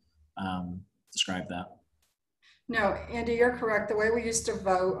Sonia describe that. No, Andy, you're correct. The way we used to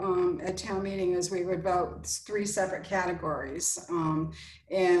vote at town meeting is we would vote 3 separate categories. And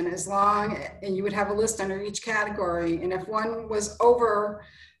you would have a list under each category. And if one was over,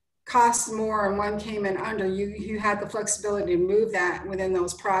 cost more, and one came in under, you had the flexibility to move that within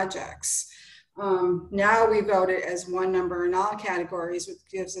those projects. Now we vote it as one number in all categories, which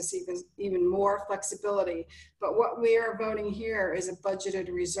gives us even more flexibility. But what we are voting here is a budgeted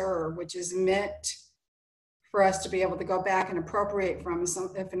reserve, which is meant for us to be able to go back and appropriate from.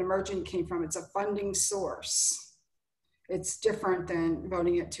 If an emergency came from, it's a funding source. It's different than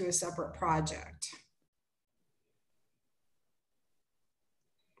voting it to a separate project.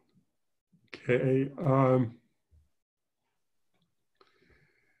 Okay.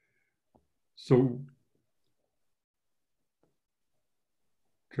 So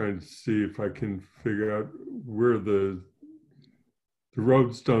trying to see if I can figure out where the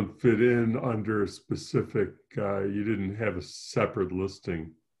roads don't fit in under a specific, you didn't have a separate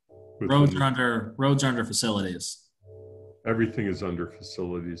listing. Roads are under facilities. Everything is under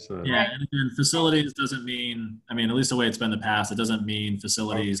facilities then. Yeah, and facilities doesn't mean, at least the way it's been in the past, it doesn't mean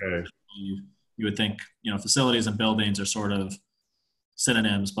facilities. Okay. You would think, facilities and buildings are sort of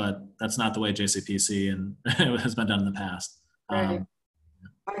synonyms, but that's not the way JCPC and it has been done in the past. Right.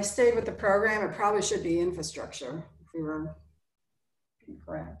 I stayed with the program. It probably should be infrastructure if we were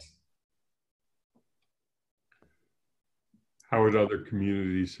correct. How would other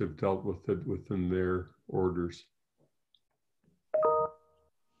communities have dealt with it within their orders?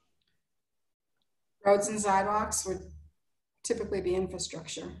 Roads and sidewalks would typically be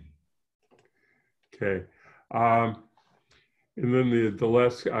infrastructure. Okay. And then the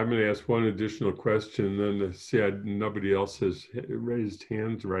last, I'm going to ask one additional question, and then see, nobody else has raised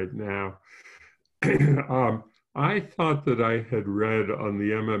hands right now. I thought that I had read on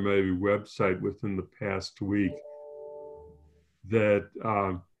the MMA website within the past week that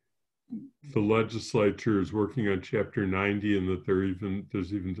the legislature is working on Chapter 90 and that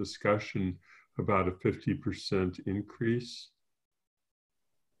there's even discussion about a 50% increase.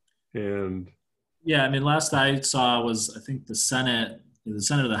 And yeah, I mean, last I saw was, I think the Senate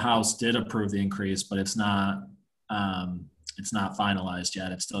or the House did approve the increase, but it's not finalized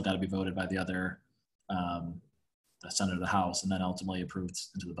yet. It's still got to be voted by the Senate or the House, and then ultimately approved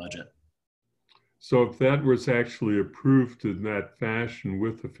into the budget. so if that was actually approved in that fashion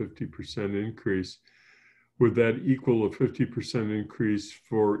with a 50% increase, would that equal a 50% increase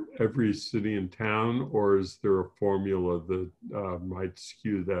for every city and town, or is there a formula that might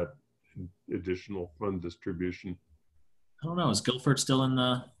skew that additional fund distribution? I don't know. Is Guilford is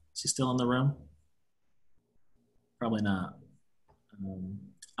he still in the room? Probably not.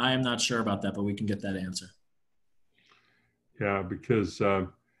 I am not sure about that, but we can get that answer. Yeah, because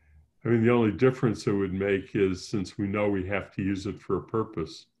I mean, the only difference it would make is, since we know we have to use it for a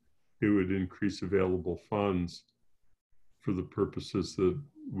purpose, it would increase available funds for the purposes that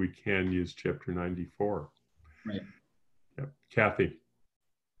we can use Chapter 94. Right. Yep. Kathy,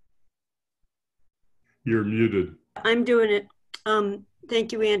 you're muted. I'm doing it.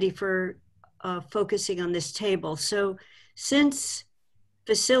 Thank you, Andy, for focusing on this table. So since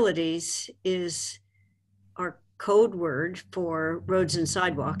facilities is our code word for roads and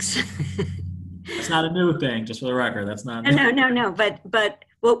sidewalks. It's not a new thing, just for the record. That's not new. No. But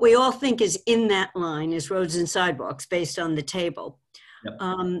what we all think is in that line is roads and sidewalks based on the table. Yep.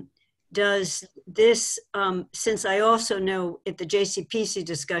 Does this, since I also know at the JCPC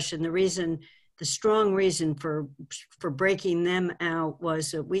discussion, the strong reason for breaking them out was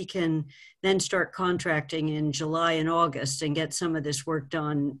that we can then start contracting in July and August and get some of this work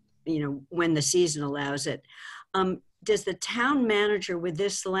done, when the season allows it. Does the town manager, with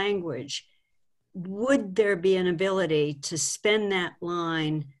this language, would there be an ability to spend that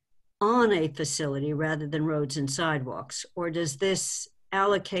line on a facility rather than roads and sidewalks? Or does this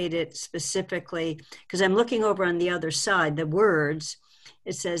allocate it specifically? Because I'm looking over on the other side, the words,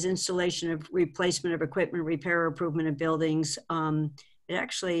 it says installation of replacement of equipment, repair or improvement of buildings. It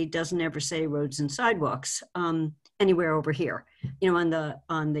actually doesn't ever say roads and sidewalks anywhere over here, on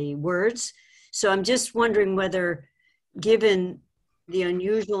the words. So I'm just wondering whether, given the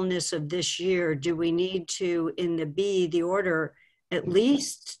unusualness of this year, do we need to, in the order, at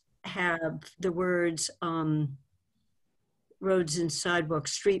least have the words roads and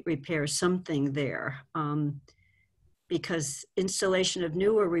sidewalks, street repair, something there? Because installation of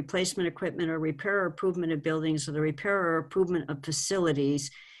new or replacement equipment or repair or improvement of buildings or the repair or improvement of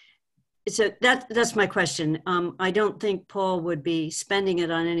facilities. So that's my question. I don't think Paul would be spending it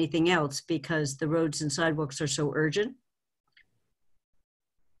on anything else because the roads and sidewalks are so urgent.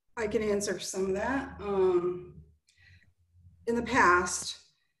 I can answer some of that. In the past,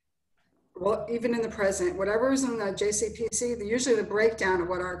 well, even in the present, whatever is in the JCPC, usually the breakdown of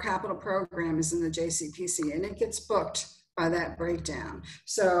what our capital program is in the JCPC, and it gets booked by that breakdown.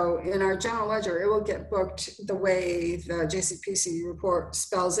 So in our general ledger, it will get booked the way the JCPC report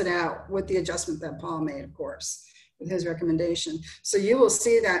spells it out, with the adjustment that Paul made, of course, with his recommendation. So you will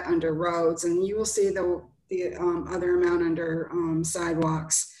see that under roads, and you will see the other amount under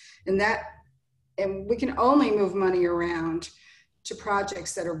sidewalks. And we can only move money around to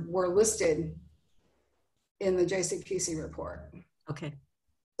projects that were listed in the JCPC report. Okay.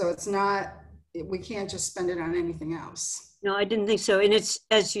 So it's not, we can't just spend it on anything else. No, I didn't think so. And it's,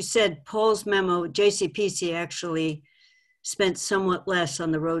 as you said, Paul's memo, JCPC actually spent somewhat less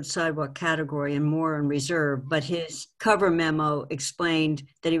on the road sidewalk category and more on reserve, but his cover memo explained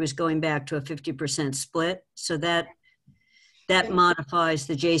that he was going back to a 50% split. So that modifies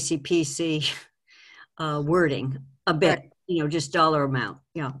the JCPC wording a bit, just dollar amount.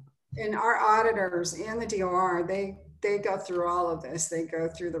 Yeah. And our auditors and the DOR, they go through all of this. They go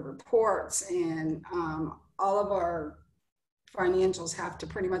through the reports, and all of our financials have to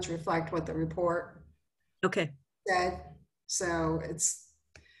pretty much reflect what the report said. So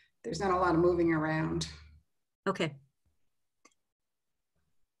there's not a lot of moving around. Okay.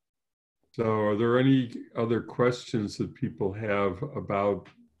 So are there any other questions that people have about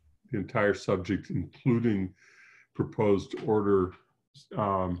the entire subject, including proposed order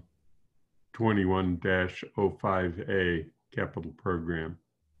 21-05A capital program?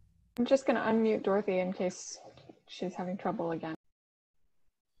 I'm just going to unmute Dorothy in case she's having trouble again.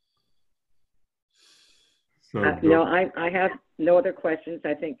 So no, I have no other questions.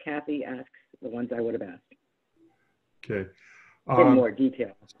 I think Kathy asks the ones I would have asked. Okay. In more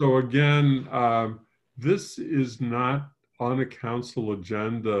detail. So again, this is not on a council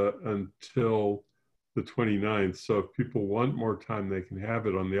agenda until the 29th. So if people want more time, they can have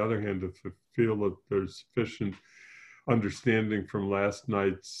it. On the other hand, if they feel that there's sufficient understanding from last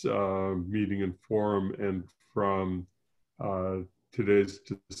night's meeting and forum and from today's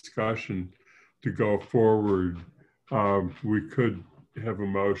discussion to go forward, we could have a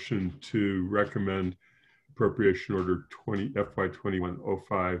motion to recommend appropriation order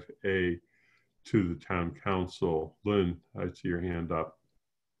FY2105A to the town council. Lynn, I see your hand up.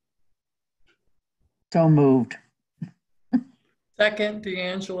 So moved. Second,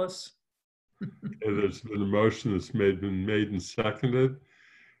 DeAngelis. There's been a motion that's been made and seconded.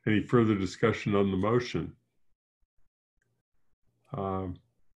 Any further discussion on the motion? I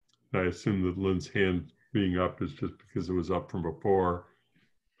assume that Lynn's hand being up is just because it was up from before.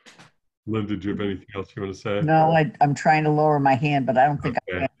 Lynn, did you have anything else you want to say? No, I'm trying to lower my hand, but I don't think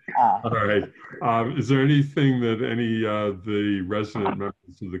Okay. I can. All right. Is there anything that any the resident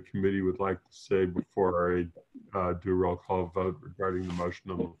members of the committee would like to say before I do a roll call vote regarding the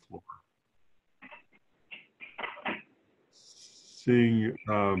motion on the floor? Seeing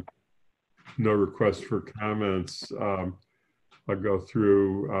no request for comments, I'll go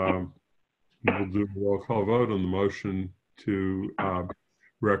through. We'll do a roll call vote on the motion to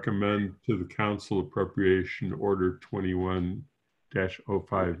recommend to the council appropriation order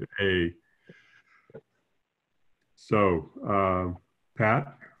 21-05A. So,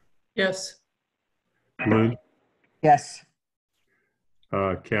 Pat? Yes. Lynn? Yes.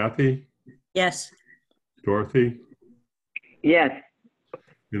 Kathy? Yes. Dorothy? Yes.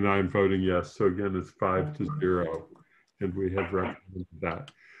 And I'm voting yes. So again, it's 5-0, and we have recommended that.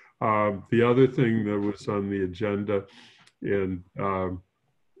 The other thing that was on the agenda, and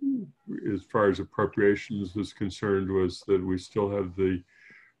as far as appropriations was concerned, was that we still have the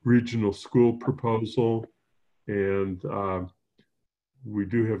regional school proposal, and we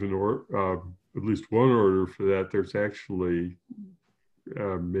do have at least one order for that. There's actually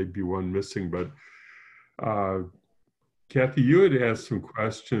maybe one missing, but Kathy, you had asked some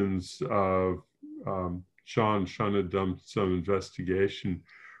questions of Sean. Sean had done some investigation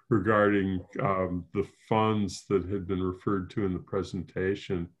regarding the funds that had been referred to in the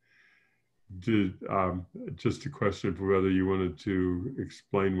presentation. Just a question of whether you wanted to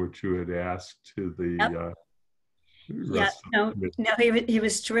explain what you had asked to the rest of the committee. No, he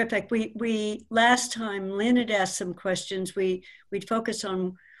was terrific. We last time Lynn had asked some questions. We'd focus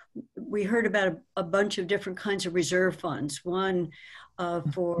on. We heard about a bunch of different kinds of reserve funds. One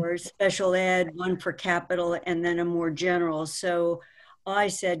for special ed, one for capital, and then a more general. So I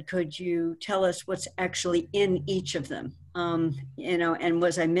said, could you tell us what's actually in each of them? And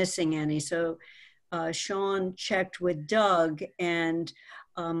was I missing any? So Sean checked with Doug, and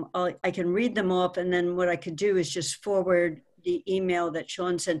I can read them off, and then what I could do is just forward the email that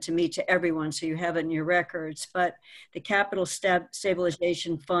Sean sent to me to everyone, so you have it in your records. But the Capital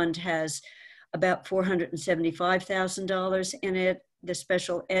Stabilization Fund has about $475,000 in it. The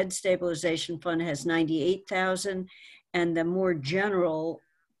Special Ed Stabilization Fund has $98,000, and the more general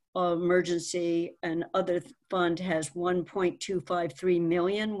emergency and other fund has $1.253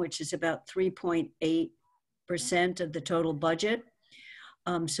 million, which is about 3.8% of the total budget.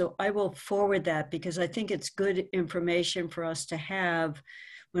 So I will forward that because I think it's good information for us to have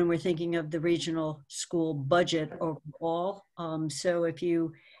when we're thinking of the regional school budget overall. So if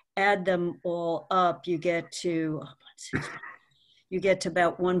you add them all up, you get to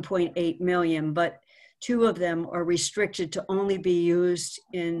about 1.8 million, but two of them are restricted to only be used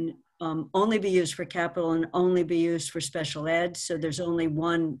for capital and only be used for special ed. So there's only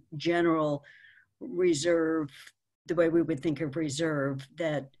one general reserve, the way we would think of reserve,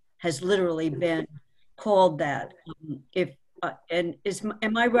 that has literally been called that.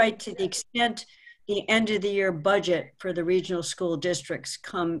 Am I right to the extent the end of the year budget for the regional school districts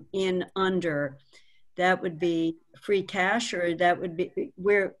come in under, that would be free cash, or that would be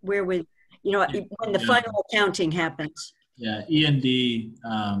where would, when the final accounting happens? Yeah, E&D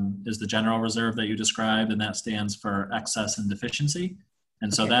is the general reserve that you described, and that stands for excess and deficiency.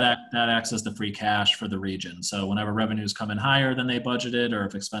 And so that acts as the free cash for the region. So whenever revenues come in higher than they budgeted, or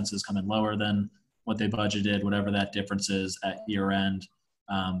if expenses come in lower than what they budgeted, whatever that difference is at year end,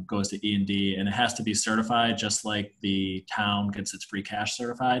 goes to E&D, and it has to be certified just like the town gets its free cash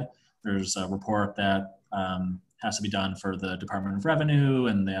certified. There's a report that has to be done for the Department of Revenue,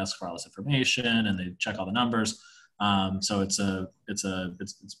 and they ask for all this information and they check all the numbers. So it's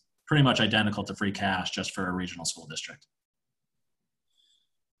pretty much identical to free cash, just for a regional school district.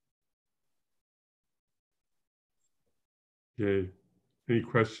 Okay. Any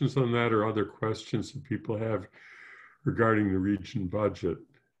questions on that, or other questions that people have regarding the region budget?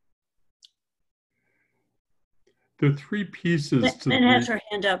 The three pieces to Lynn has the, her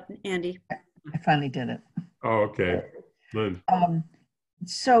hand up, Andy. I finally did it. oh, okay, Lynn.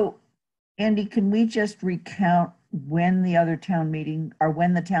 So, Andy, can we just recount when the other town meeting, or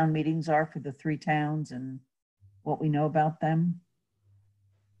when the town meetings are for the three towns and what we know about them?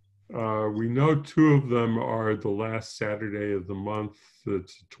 We know two of them are the last Saturday of the month.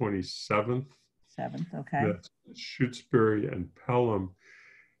 It's the 27th. 7th, okay. That's Shutesbury and Pelham.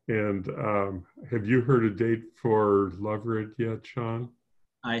 And have you heard a date for Leverett yet, Sean?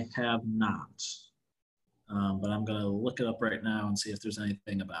 I have not, but I'm going to look it up right now and see if there's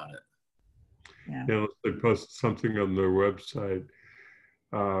anything about it. Yeah. Unless they post something on their website.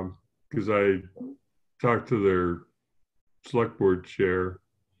 Because I talked to their select board chair,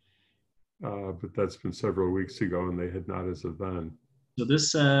 but that's been several weeks ago and they had not as of then. So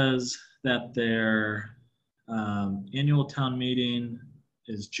this says that their annual town meeting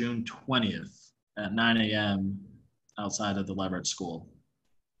is June 20th at 9 a.m. outside of the Leverett School.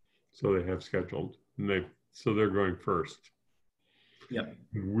 So they have scheduled, and so they're going first. Yep.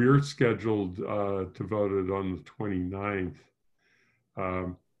 We're scheduled to vote it on the 29th.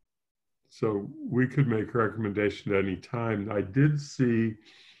 So we could make a recommendation at any time. I did see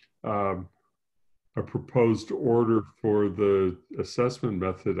a proposed order for the assessment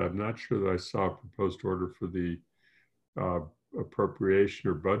method. I'm not sure that I saw a proposed order for the appropriation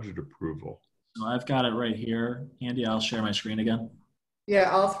or budget approval. So I've got it right here. Andy, I'll share my screen again.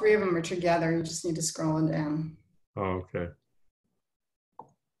 Yeah, all three of them are together. You just need to scroll it down. Oh, okay.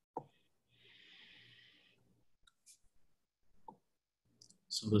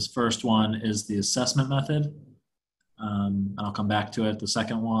 So this first one is the assessment method. I'll come back to it. The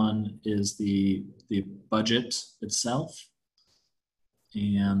second one is the budget itself.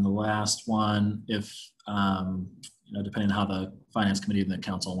 And the last one, if, depending on how the Finance Committee and the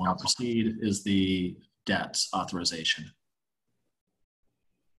Council want to proceed, is the debt authorization.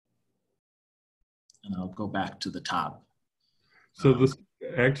 And I'll go back to the top. So this,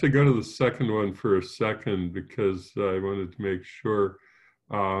 actually go to the second one for a second because I wanted to make sure.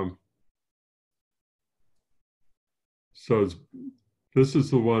 So this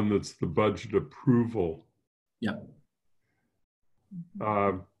is the one that's the budget approval. Yep.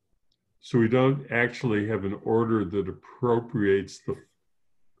 So we don't actually have an order that appropriates the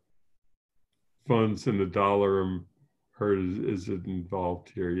funds in a dollar, or is it involved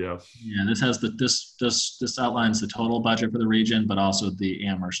here? Yes. Yeah, this has this outlines the total budget for the region, but also the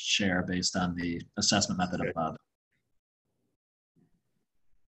Amherst share based on the assessment method above.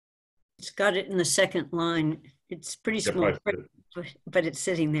 It's got it in the second line. It's pretty small, but it's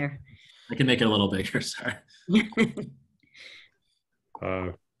sitting there. I can make it a little bigger, sorry.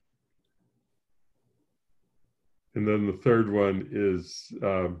 And then the third one is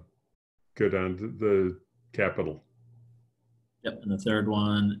go down to the capital. Yep, and the third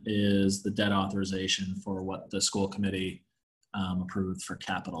one is the debt authorization for what the school committee approved for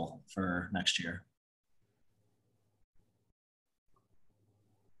capital for next year.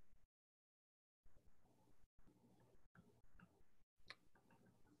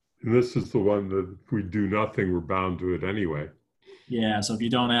 And this is the one that if we do nothing, we're bound to it anyway. Yeah, so if you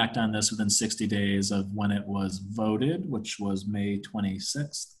don't act on this within 60 days of when it was voted, which was May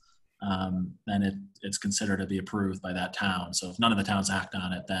 26th, then it's considered to be approved by that town. So if none of the towns act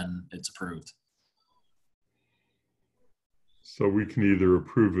on it, then it's approved. So we can either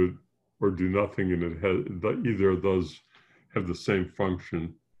approve it or do nothing, and it has either of those have the same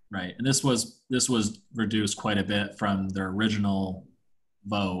function. Right, and this was reduced quite a bit from their original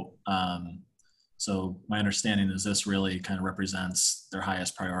vote. So my understanding is this really kind of represents their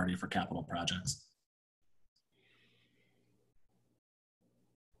highest priority for capital projects.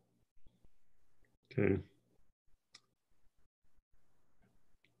 Okay.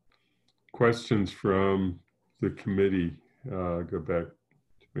 Questions from the committee? Go back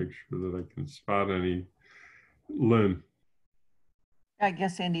to make sure that I can spot any. Lynn. I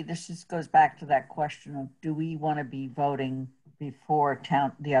guess, Andy, this just goes back to that question of, do we want to be voting before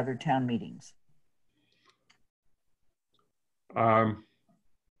the other town meetings?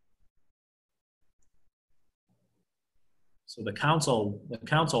 So the council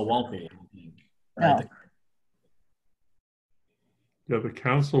won't be, I think, right? No. Yeah, the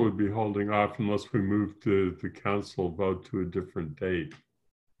council would be holding off unless we move the council vote to a different date.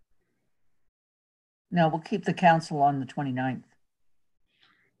 No, we'll keep the council on the 29th.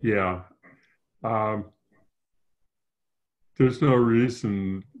 Yeah. There's no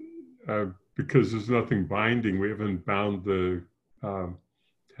reason, because there's nothing binding. We haven't bound the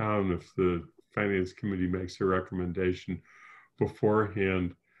town if the Finance Committee makes a recommendation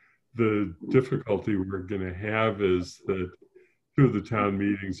beforehand. the difficulty we're going to have is that through the town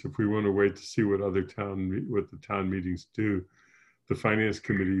meetings, if we want to wait to see what the town meetings do, the finance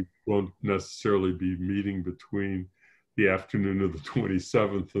committee won't necessarily be meeting between the afternoon of the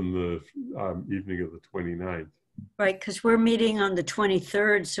 27th and the evening of the 29th. Right, because we're meeting on the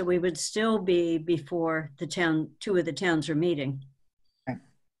 23rd, so we would still be before the town, two of the towns are meeting. Right.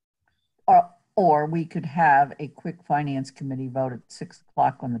 Or we could have a quick finance committee vote at 6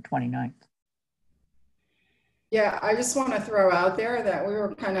 o'clock on the 29th. Yeah, I just want to throw out there that we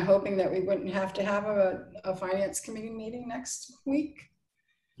were kind of hoping that we wouldn't have to have a finance committee meeting next week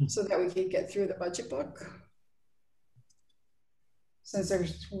so that we could get through the budget book. Since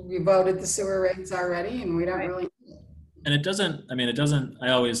we voted the sewer rates already and we don't really. And it doesn't, I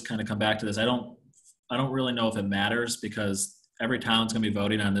always kind of come back to this. I don't really know if it matters because every town's going to be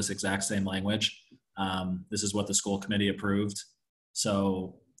voting on this exact same language. This is what the school committee approved.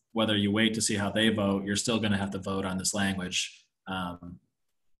 So whether you wait to see how they vote, you're still going to have to vote on this language. And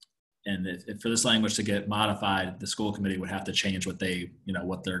for this language to get modified, the school committee would have to change what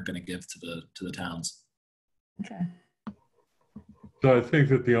what they're going to give to the towns. Okay. So I think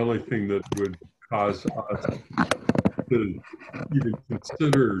that the only thing that would cause us to even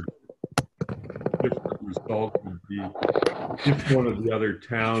consider different results would be if one of the other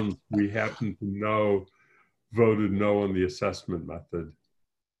towns we happen to know voted no on the assessment method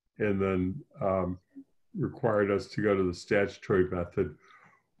and then required us to go to the statutory method.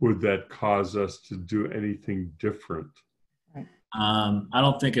 Would that cause us to do anything different? I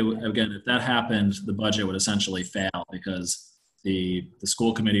don't think it would. Again, if that happened, the budget would essentially fail because the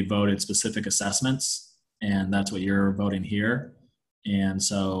school committee voted specific assessments, and that's what you're voting here. And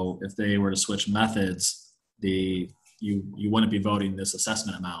so if they were to switch methods, you wouldn't be voting this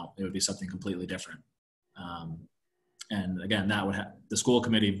assessment amount. It would be something completely different. And again, that would have the school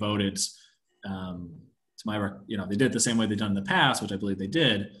committee voted. They did it the same way they've done in the past, which I believe they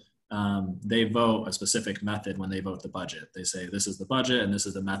did. They vote a specific method when they vote the budget. They say this is the budget and this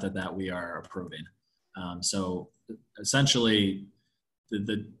is the method that we are approving. So essentially,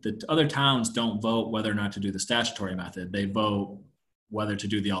 the other towns don't vote whether or not to do the statutory method. They vote whether to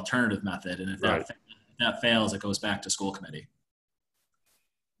do the alternative method. And if that fails, it goes back to school committee.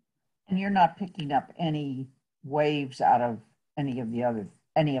 And you're not picking up any waves out of any of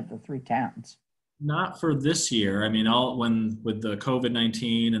the three towns. Not for this year. I mean, with the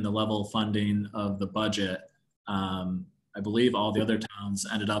COVID-19 and the level of funding of the budget, I believe all the other towns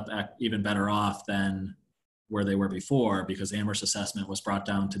ended up even better off than where they were before because Amherst assessment was brought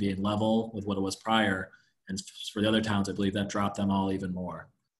down to being level with what it was prior. And for the other towns, I believe that dropped them all even more.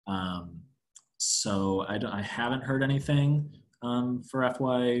 So I haven't heard anything for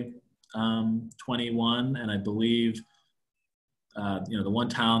FY 21, and I believe the one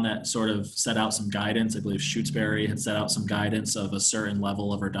town that sort of set out some guidance, I believe Shutesbury had set out some guidance of a certain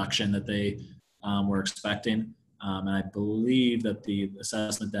level of reduction that they were expecting. And I believe that the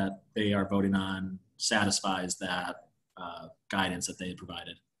assessment that they are voting on satisfies that guidance that they had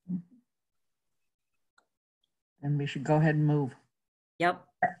provided. And we should go ahead and move. Yep.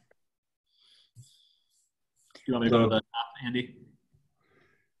 Do you want me to go to the top, Andy? Do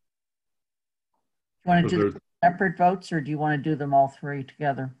you want to do separate votes or do you want to do them all three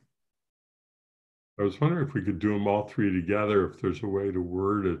together? I was wondering if we could do them all three together, if there's a way to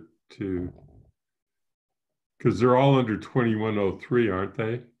word it to, because they're all under 2103, aren't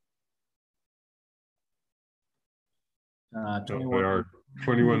they? No, they are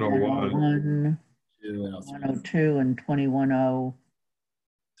 2101. 102 and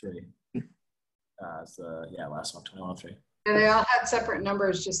 2103. Last one, 2103. And they all had separate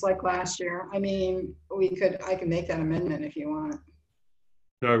numbers just like last year. I mean, I can make that amendment if you want.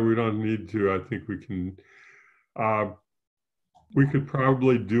 No, we don't need to. I think we can, we could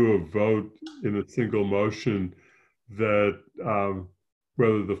probably do a vote in a single motion that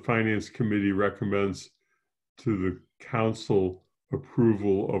whether the Finance Committee recommends to the Council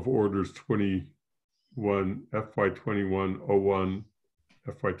approval of orders 21, FY 2101,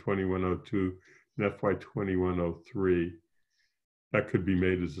 FY 2102, and FY 2103. That could be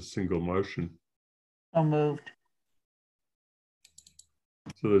made as a single motion. So moved.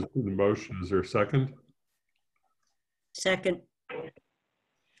 So there's the motion. Is there a second? Second.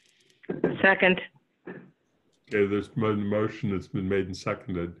 Second. Okay, there's a motion that's been made and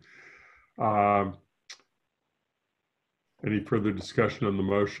seconded. Any further discussion on the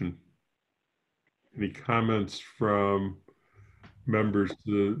motion? Any comments from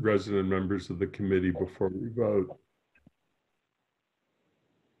the resident members of the committee before we vote?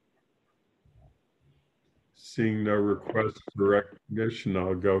 seeing no requests for recognition,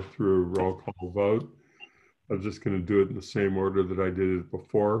 I'll go through a roll call vote. I'm just going to do it in the same order that I did it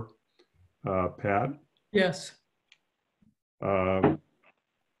before. Pat? Yes. Lynn?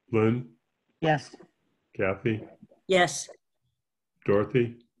 Yes. Kathy? Yes.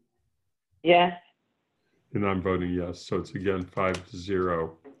 Dorothy? Yes. And I'm voting yes. So it's again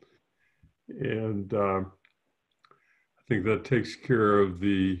 5-0. And I think that takes care of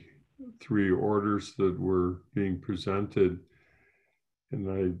the 3 orders that were being presented. And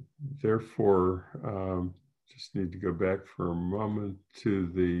I therefore just need to go back for a moment to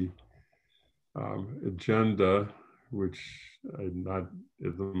the agenda, which I'm not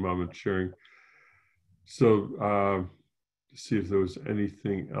at the moment sharing. So to see if there was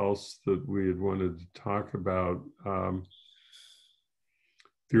anything else that we had wanted to talk about.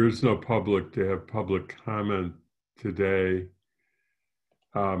 There is no public to have public comment today.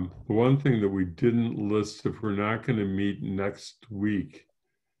 The one thing that we didn't list, if we're not going to meet next week,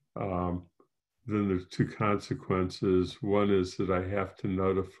 then there's 2 consequences. One is that I have to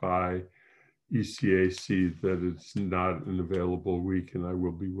notify ECAC that it's not an available week, and I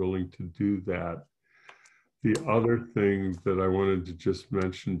will be willing to do that. The other thing that I wanted to just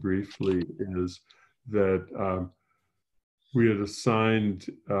mention briefly is that we had assigned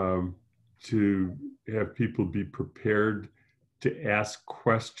to have people be prepared to ask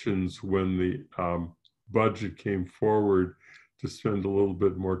questions when the budget came forward, to spend a little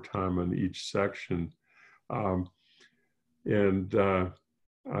bit more time on each section. I'm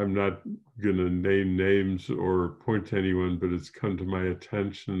not going to name names or point to anyone, but it's come to my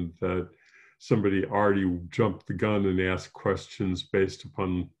attention that somebody already jumped the gun and asked questions based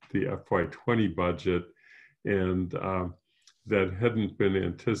upon the FY20 budget, and that hadn't been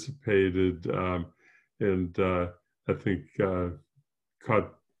anticipated, and I think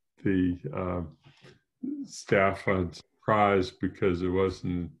caught the staff on surprise because it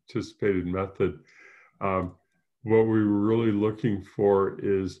wasn't an anticipated method. What we were really looking for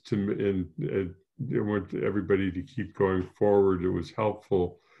is to, and I want everybody to keep going forward. It was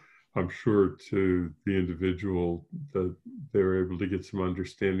helpful, I'm sure, to the individual that they were able to get some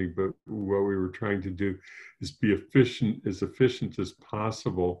understanding, but what we were trying to do is be efficient as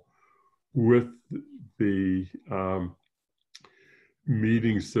possible with the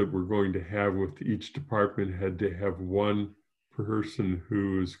meetings that we're going to have with each department head, to have one person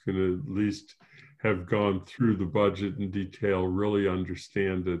who is going to at least have gone through the budget in detail, really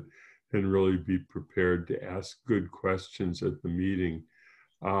understand it, and really be prepared to ask good questions at the meeting.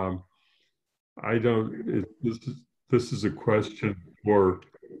 This is a question for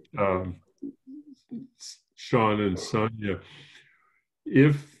Sean and Sonia.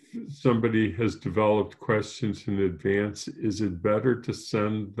 If somebody has developed questions in advance, is it better to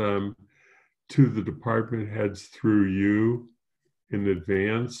send them to the department heads through you in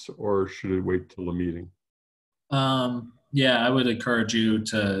advance, or should it wait till the meeting? Yeah, I would encourage you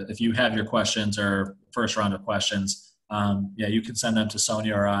to, if you have your questions or first round of questions, yeah, you can send them to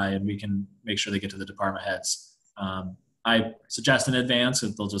Sonia or I, and we can make sure they get to the department heads. I suggest in advance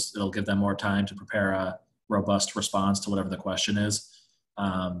that it'll give them more time to prepare a robust response to whatever the question is.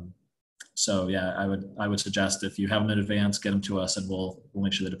 So yeah, I would suggest if you have them in advance, get them to us, and we'll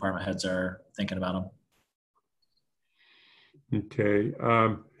make sure the department heads are thinking about them. Okay.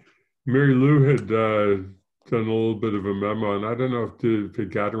 Mary Lou had done a little bit of a memo, and I don't know if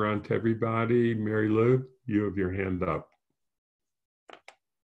it got around to everybody. Mary Lou, you have your hand up.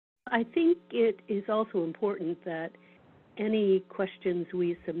 I think it is also important that any questions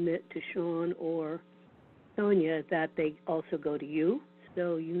we submit to Sean or Sonia, that they also go to you,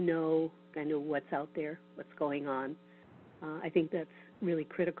 so you know kind of what's out there, what's going on. I think that's really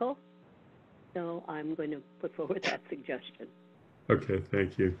critical. So I'm going to put forward that suggestion. Okay,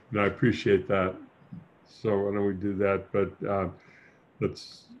 thank you. No, I appreciate that. So why don't we do that? But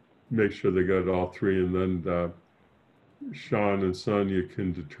let's make sure they go to all 3, and then Sean and Sonia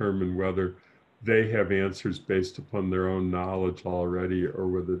can determine whether they have answers based upon their own knowledge already, or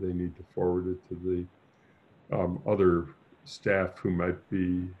whether they need to forward it to the other staff who might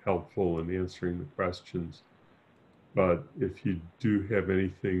be helpful in answering the questions. But if you do have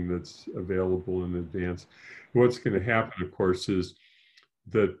anything that's available in advance, what's going to happen, of course, is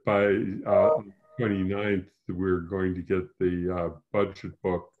that by 29th, we're going to get the budget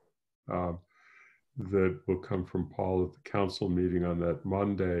book that will come from Paul at the council meeting on that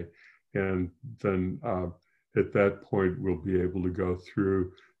Monday. And then at that point, we'll be able to go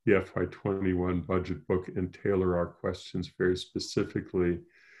through the FY21 budget book and tailor our questions very specifically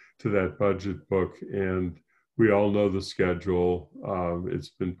to that budget book. And we all know the schedule. It's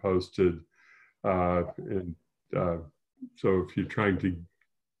been posted, and so if you're trying to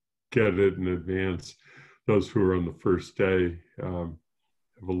get it in advance, those who are on the first day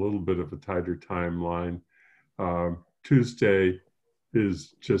have a little bit of a tighter timeline. Tuesday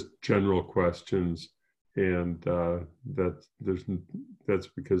is just general questions, and that's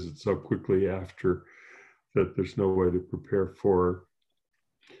because it's so quickly after that there's no way to prepare for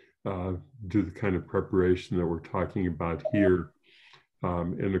do the kind of preparation that we're talking about here.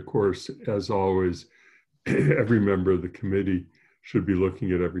 And of course, as always, every member of the committee should be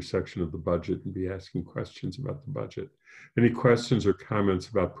looking at every section of the budget and be asking questions about the budget. Any questions or comments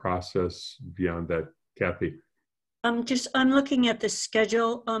about process beyond that, Kathy? I'm looking at the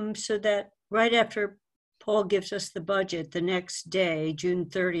schedule so that right after Paul gives us the budget, the next day, June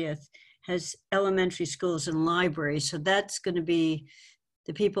 30th, has elementary schools and libraries. So that's going to be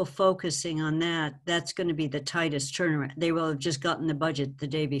the people focusing on that. That's going to be the tightest turnaround. They will have just gotten the budget the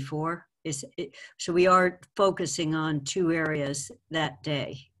day before. So we are focusing on two areas that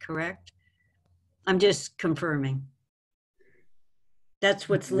day, correct? I'm just confirming. That's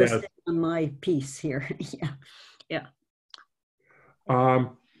what's listed on my piece here. Yeah.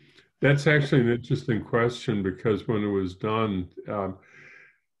 That's actually an interesting question, because when it was done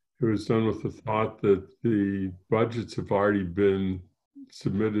with the thought that the budgets have already been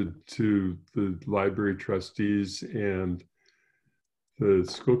submitted to the library trustees and the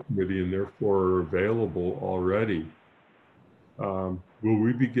school committee, and therefore are available already. Will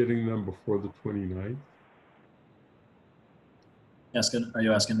we be getting them before the 29th? Are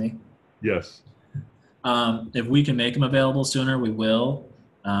you asking me? Yes. If we can make them available sooner, we will.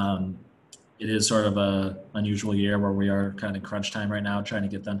 It is sort of a unusual year where we are kind of crunch time right now, trying to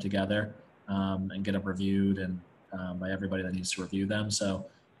get them together and get them reviewed and by everybody that needs to review them. So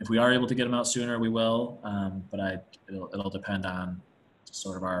if we are able to get them out sooner, we will. But it'll depend on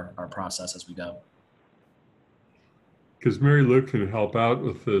sort of our process as we go. Because Mary Lou can help out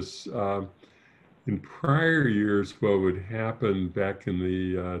with this. In prior years, what would happen back in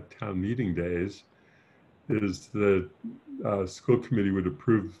the town meeting days is that school committee would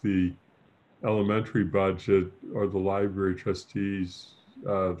approve the elementary budget, or the library trustees,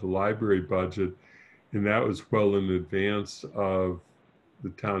 the library budget, and that was well in advance of the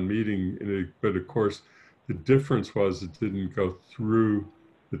town meeting. But of course, the difference was it didn't go through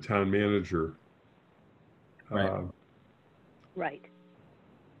the town manager. Right. Right.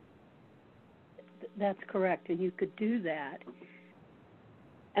 That's correct, and you could do that,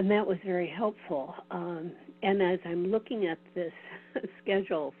 and that was very helpful. And as I'm looking at this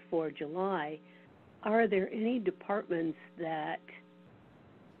schedule for July, are there any departments that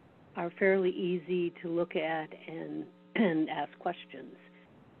are fairly easy to look at and ask questions?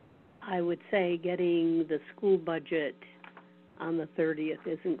 I would say getting the school budget on the 30th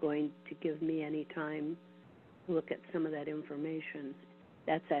isn't going to give me any time to look at some of that information.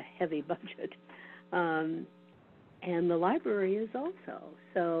 That's a heavy budget. And the library is also.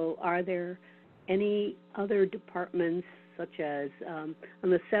 So are there any other departments, such as on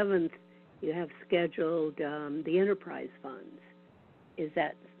the 7th, you have scheduled the enterprise funds. Is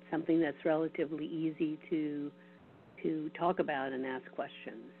that something that's relatively easy to talk about and ask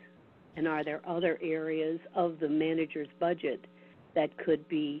questions? And are there other areas of the manager's budget that could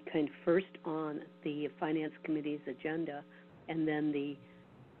be kind of first on the finance committee's agenda, and then the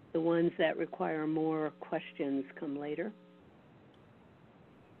ones that require more questions come later?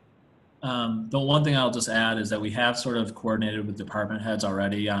 The one thing I'll just add is that we have sort of coordinated with department heads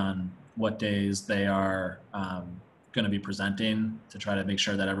already on what days they are going to be presenting, to try to make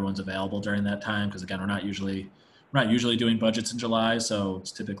sure that everyone's available during that time. Because again, we're not usually doing budgets in July, so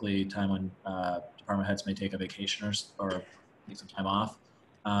it's typically time when department heads may take a vacation or take some time off.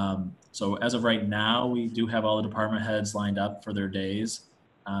 So as of right now, we do have all the department heads lined up for their days.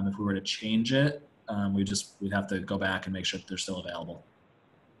 If we were to change it, we'd have to go back and make sure that they're still available.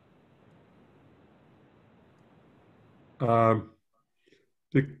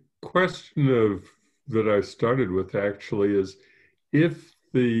 The question that I started with actually is, if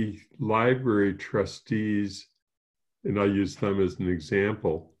the library trustees, and I'll use them as an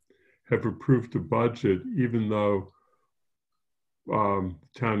example, have approved a budget, even though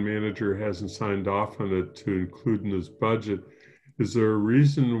town manager hasn't signed off on it to include in his budget, is there a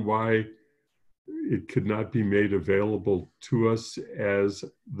reason why it could not be made available to us as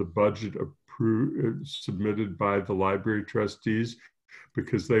the budget submitted by the library trustees,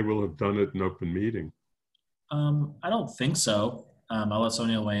 because they will have done it in open meeting? I don't think so. I'll let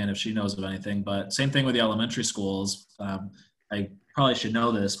Sonia weigh in if she knows of anything, but same thing with the elementary schools. I probably should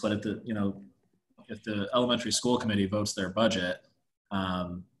know this, but if the elementary school committee votes their budget,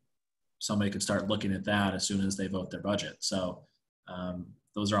 somebody could start looking at that as soon as they vote their budget. So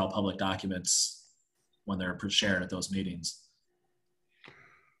those are all public documents when they're shared at those meetings.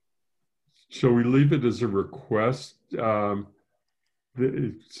 So we leave it as a request,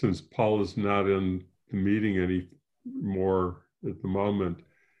 since Paul is not in the meeting anymore at the moment,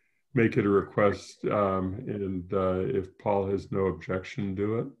 make it a request, and if Paul has no objection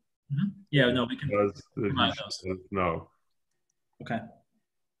to it. Mm-hmm. Yeah, no, we can provide those. No. Okay.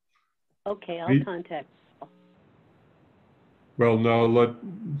 Okay, I'll contact. Well, no,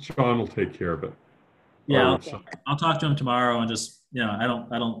 Sean will take care of it. Yeah, Okay. I'll talk to him tomorrow and just, I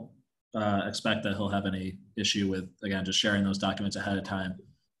don't expect that he'll have any issue with, again, just sharing those documents ahead of time,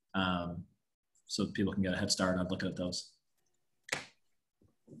 so people can get a head start on looking at those.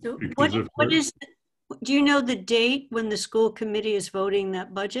 So do you know the date when the school committee is voting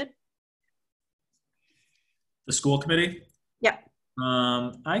that budget? The school committee? Yeah.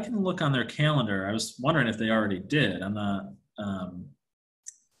 I can look on their calendar. I was wondering if they already did. I'm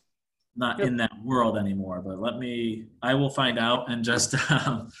not in that world anymore, but I will find out and just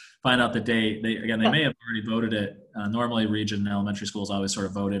find out the date. They may have already voted it. Normally region elementary schools always sort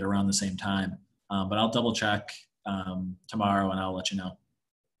of voted around the same time, but I'll double check tomorrow and I'll let you know.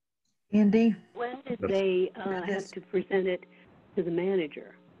 Andy? When did they have to present it to the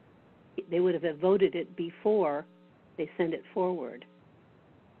manager? They would have voted it before they send it forward.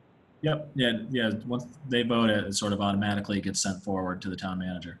 Yep. Yeah. Once they vote it, it sort of automatically gets sent forward to the town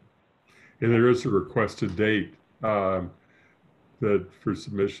manager. And there is a requested date that for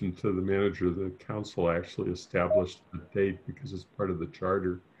submission to the manager. The council actually established the date because it's part of the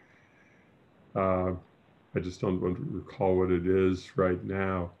charter. I just don't recall what it is right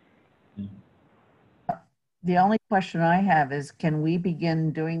now. The only question I have is, can we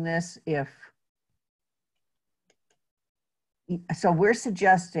begin doing this so we're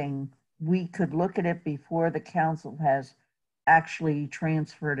suggesting we could look at it before the council has actually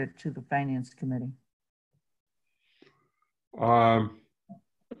transferred it to the finance committee? I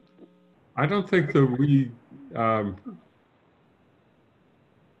don't think that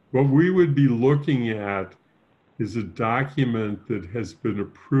what we would be looking at is a document that has been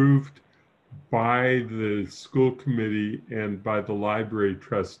approved by the school committee and by the library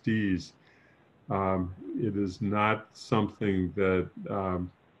trustees. It is not something that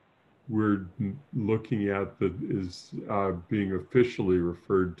we're looking at that is being officially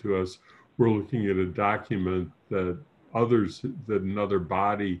referred to us. We're looking at a document that another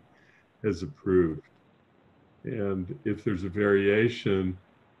body has approved. And if there's a variation,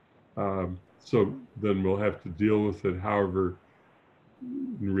 so then we'll have to deal with it. However,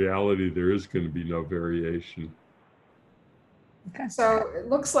 in reality, there is going to be no variation. Okay. So it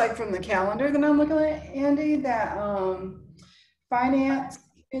looks like from the calendar that I'm looking at, Andy, that finance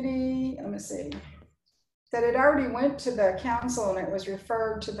committee, let me see, that it already went to the council and it was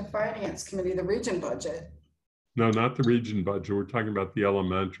referred to the finance committee, the region budget. No, not the region budget. We're talking about the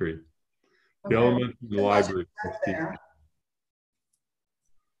elementary. The Okay. elementary and the library.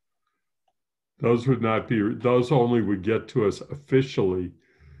 Those only would get to us officially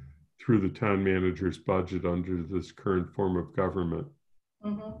through the town manager's budget under this current form of government.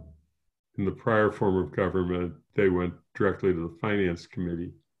 Mm-hmm. In the prior form of government, they went directly to the finance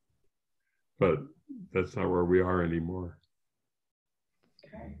committee, but that's not where we are anymore.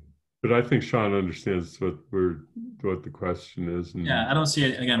 Okay. But I think Sean understands what the question is. And yeah, I don't see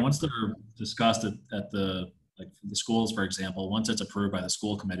it again. Once they're discussed at the schools, for example, once it's approved by the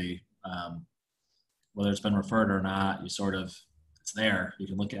school committee, whether it's been referred or not, it's there. You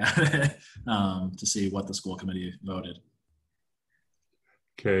can look at it to see what the school committee voted.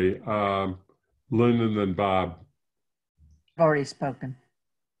 Okay, Lynn and then Bob. Already spoken.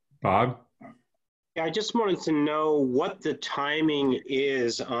 Bob? Yeah, I just wanted to know what the timing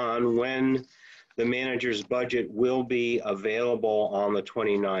is on when the manager's budget will be available on the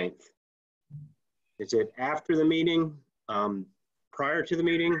 29th. Is it after the meeting, prior to the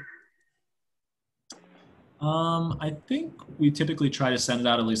meeting? I think we typically try to send it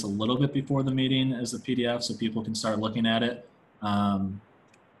out at least a little bit before the meeting as a PDF so people can start looking at it.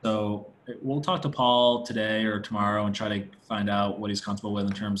 So we'll talk to Paul today or tomorrow and try to find out what he's comfortable with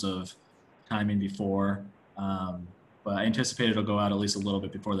in terms of timing before. But I anticipate it'll go out at least a little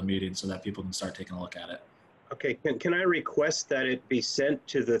bit before the meeting so that people can start taking a look at it. Okay, can I request that it be sent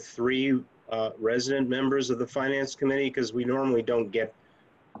to the 3 resident members of the finance committee? Because we normally don't get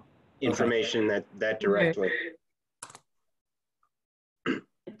information that directly.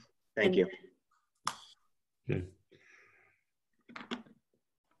 Thank you. Okay.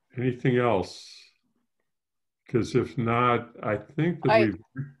 Anything else? Because if not, I think that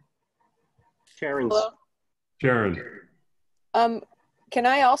Sharon's. Hello. Sharon. Can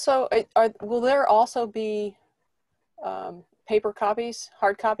I also, will there also be paper copies,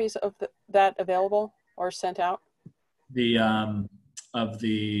 hard copies of that available or sent out? The of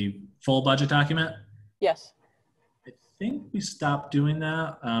the full budget document? Yes. I think we stopped doing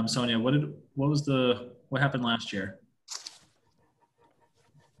that. Sonia, what happened last year?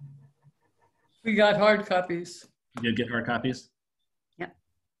 We got hard copies. You did get hard copies? Yep.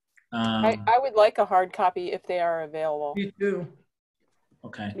 I would like a hard copy if they are available. Me too.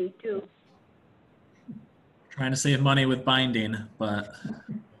 Okay. Me too. Trying to save money with binding, but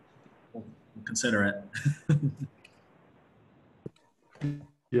we'll consider it.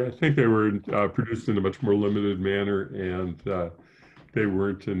 Yeah, I think they were produced in a much more limited manner, and they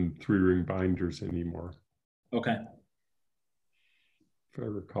weren't in 3-ring binders anymore, Okay. if I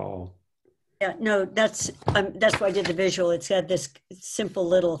recall. Yeah, no, that's why I did the visual. It's got this simple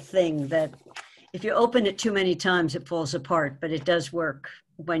little thing that if you open it too many times, it falls apart, but it does work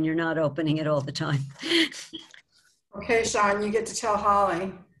when you're not opening it all the time. Okay, Sean, you get to tell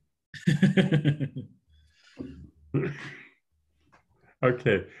Holly.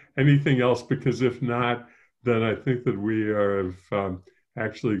 Okay, anything else? Because if not, then I think that we have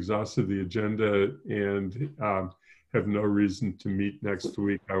actually exhausted the agenda and have no reason to meet next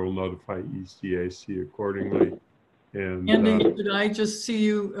week. I will notify ECAC accordingly. And Andy, did I just see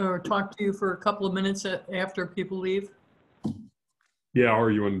you or talk to you for a couple of minutes after people leave? yeah,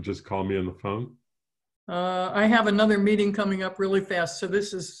 or you want to just call me on the phone? I have another meeting coming up really fast, so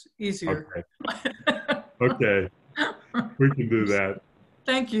this is easier. Okay. Okay, we can do that.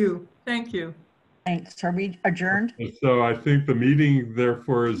 Thank you. Thank you. Thanks. Are we adjourned? So I think the meeting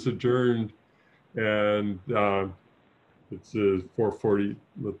therefore is adjourned, and it's 4:40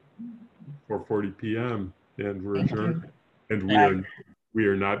 p.m. and we're Thank you. adjourned. And we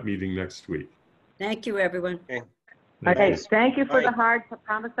are not meeting next week. Thank you, everyone. Thank Okay, you. thank you for Bye. the hard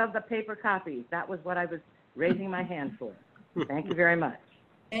promise of the paper copies. That was what I was raising my hand for. Thank you very much.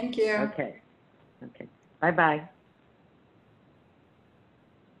 Thank you. Okay. Okay. Bye-bye.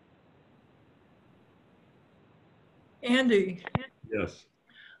 Andy, Yes.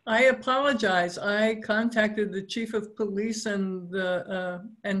 I apologize. I contacted the chief of police and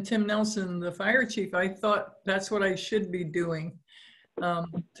Tim Nelson, the fire chief. I thought that's what I should be doing to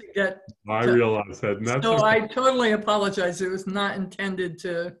get. I realize that. And that's So okay. I totally apologize. It was not intended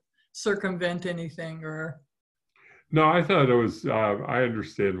to circumvent anything or. No, I thought it was, I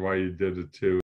understand why you did it too.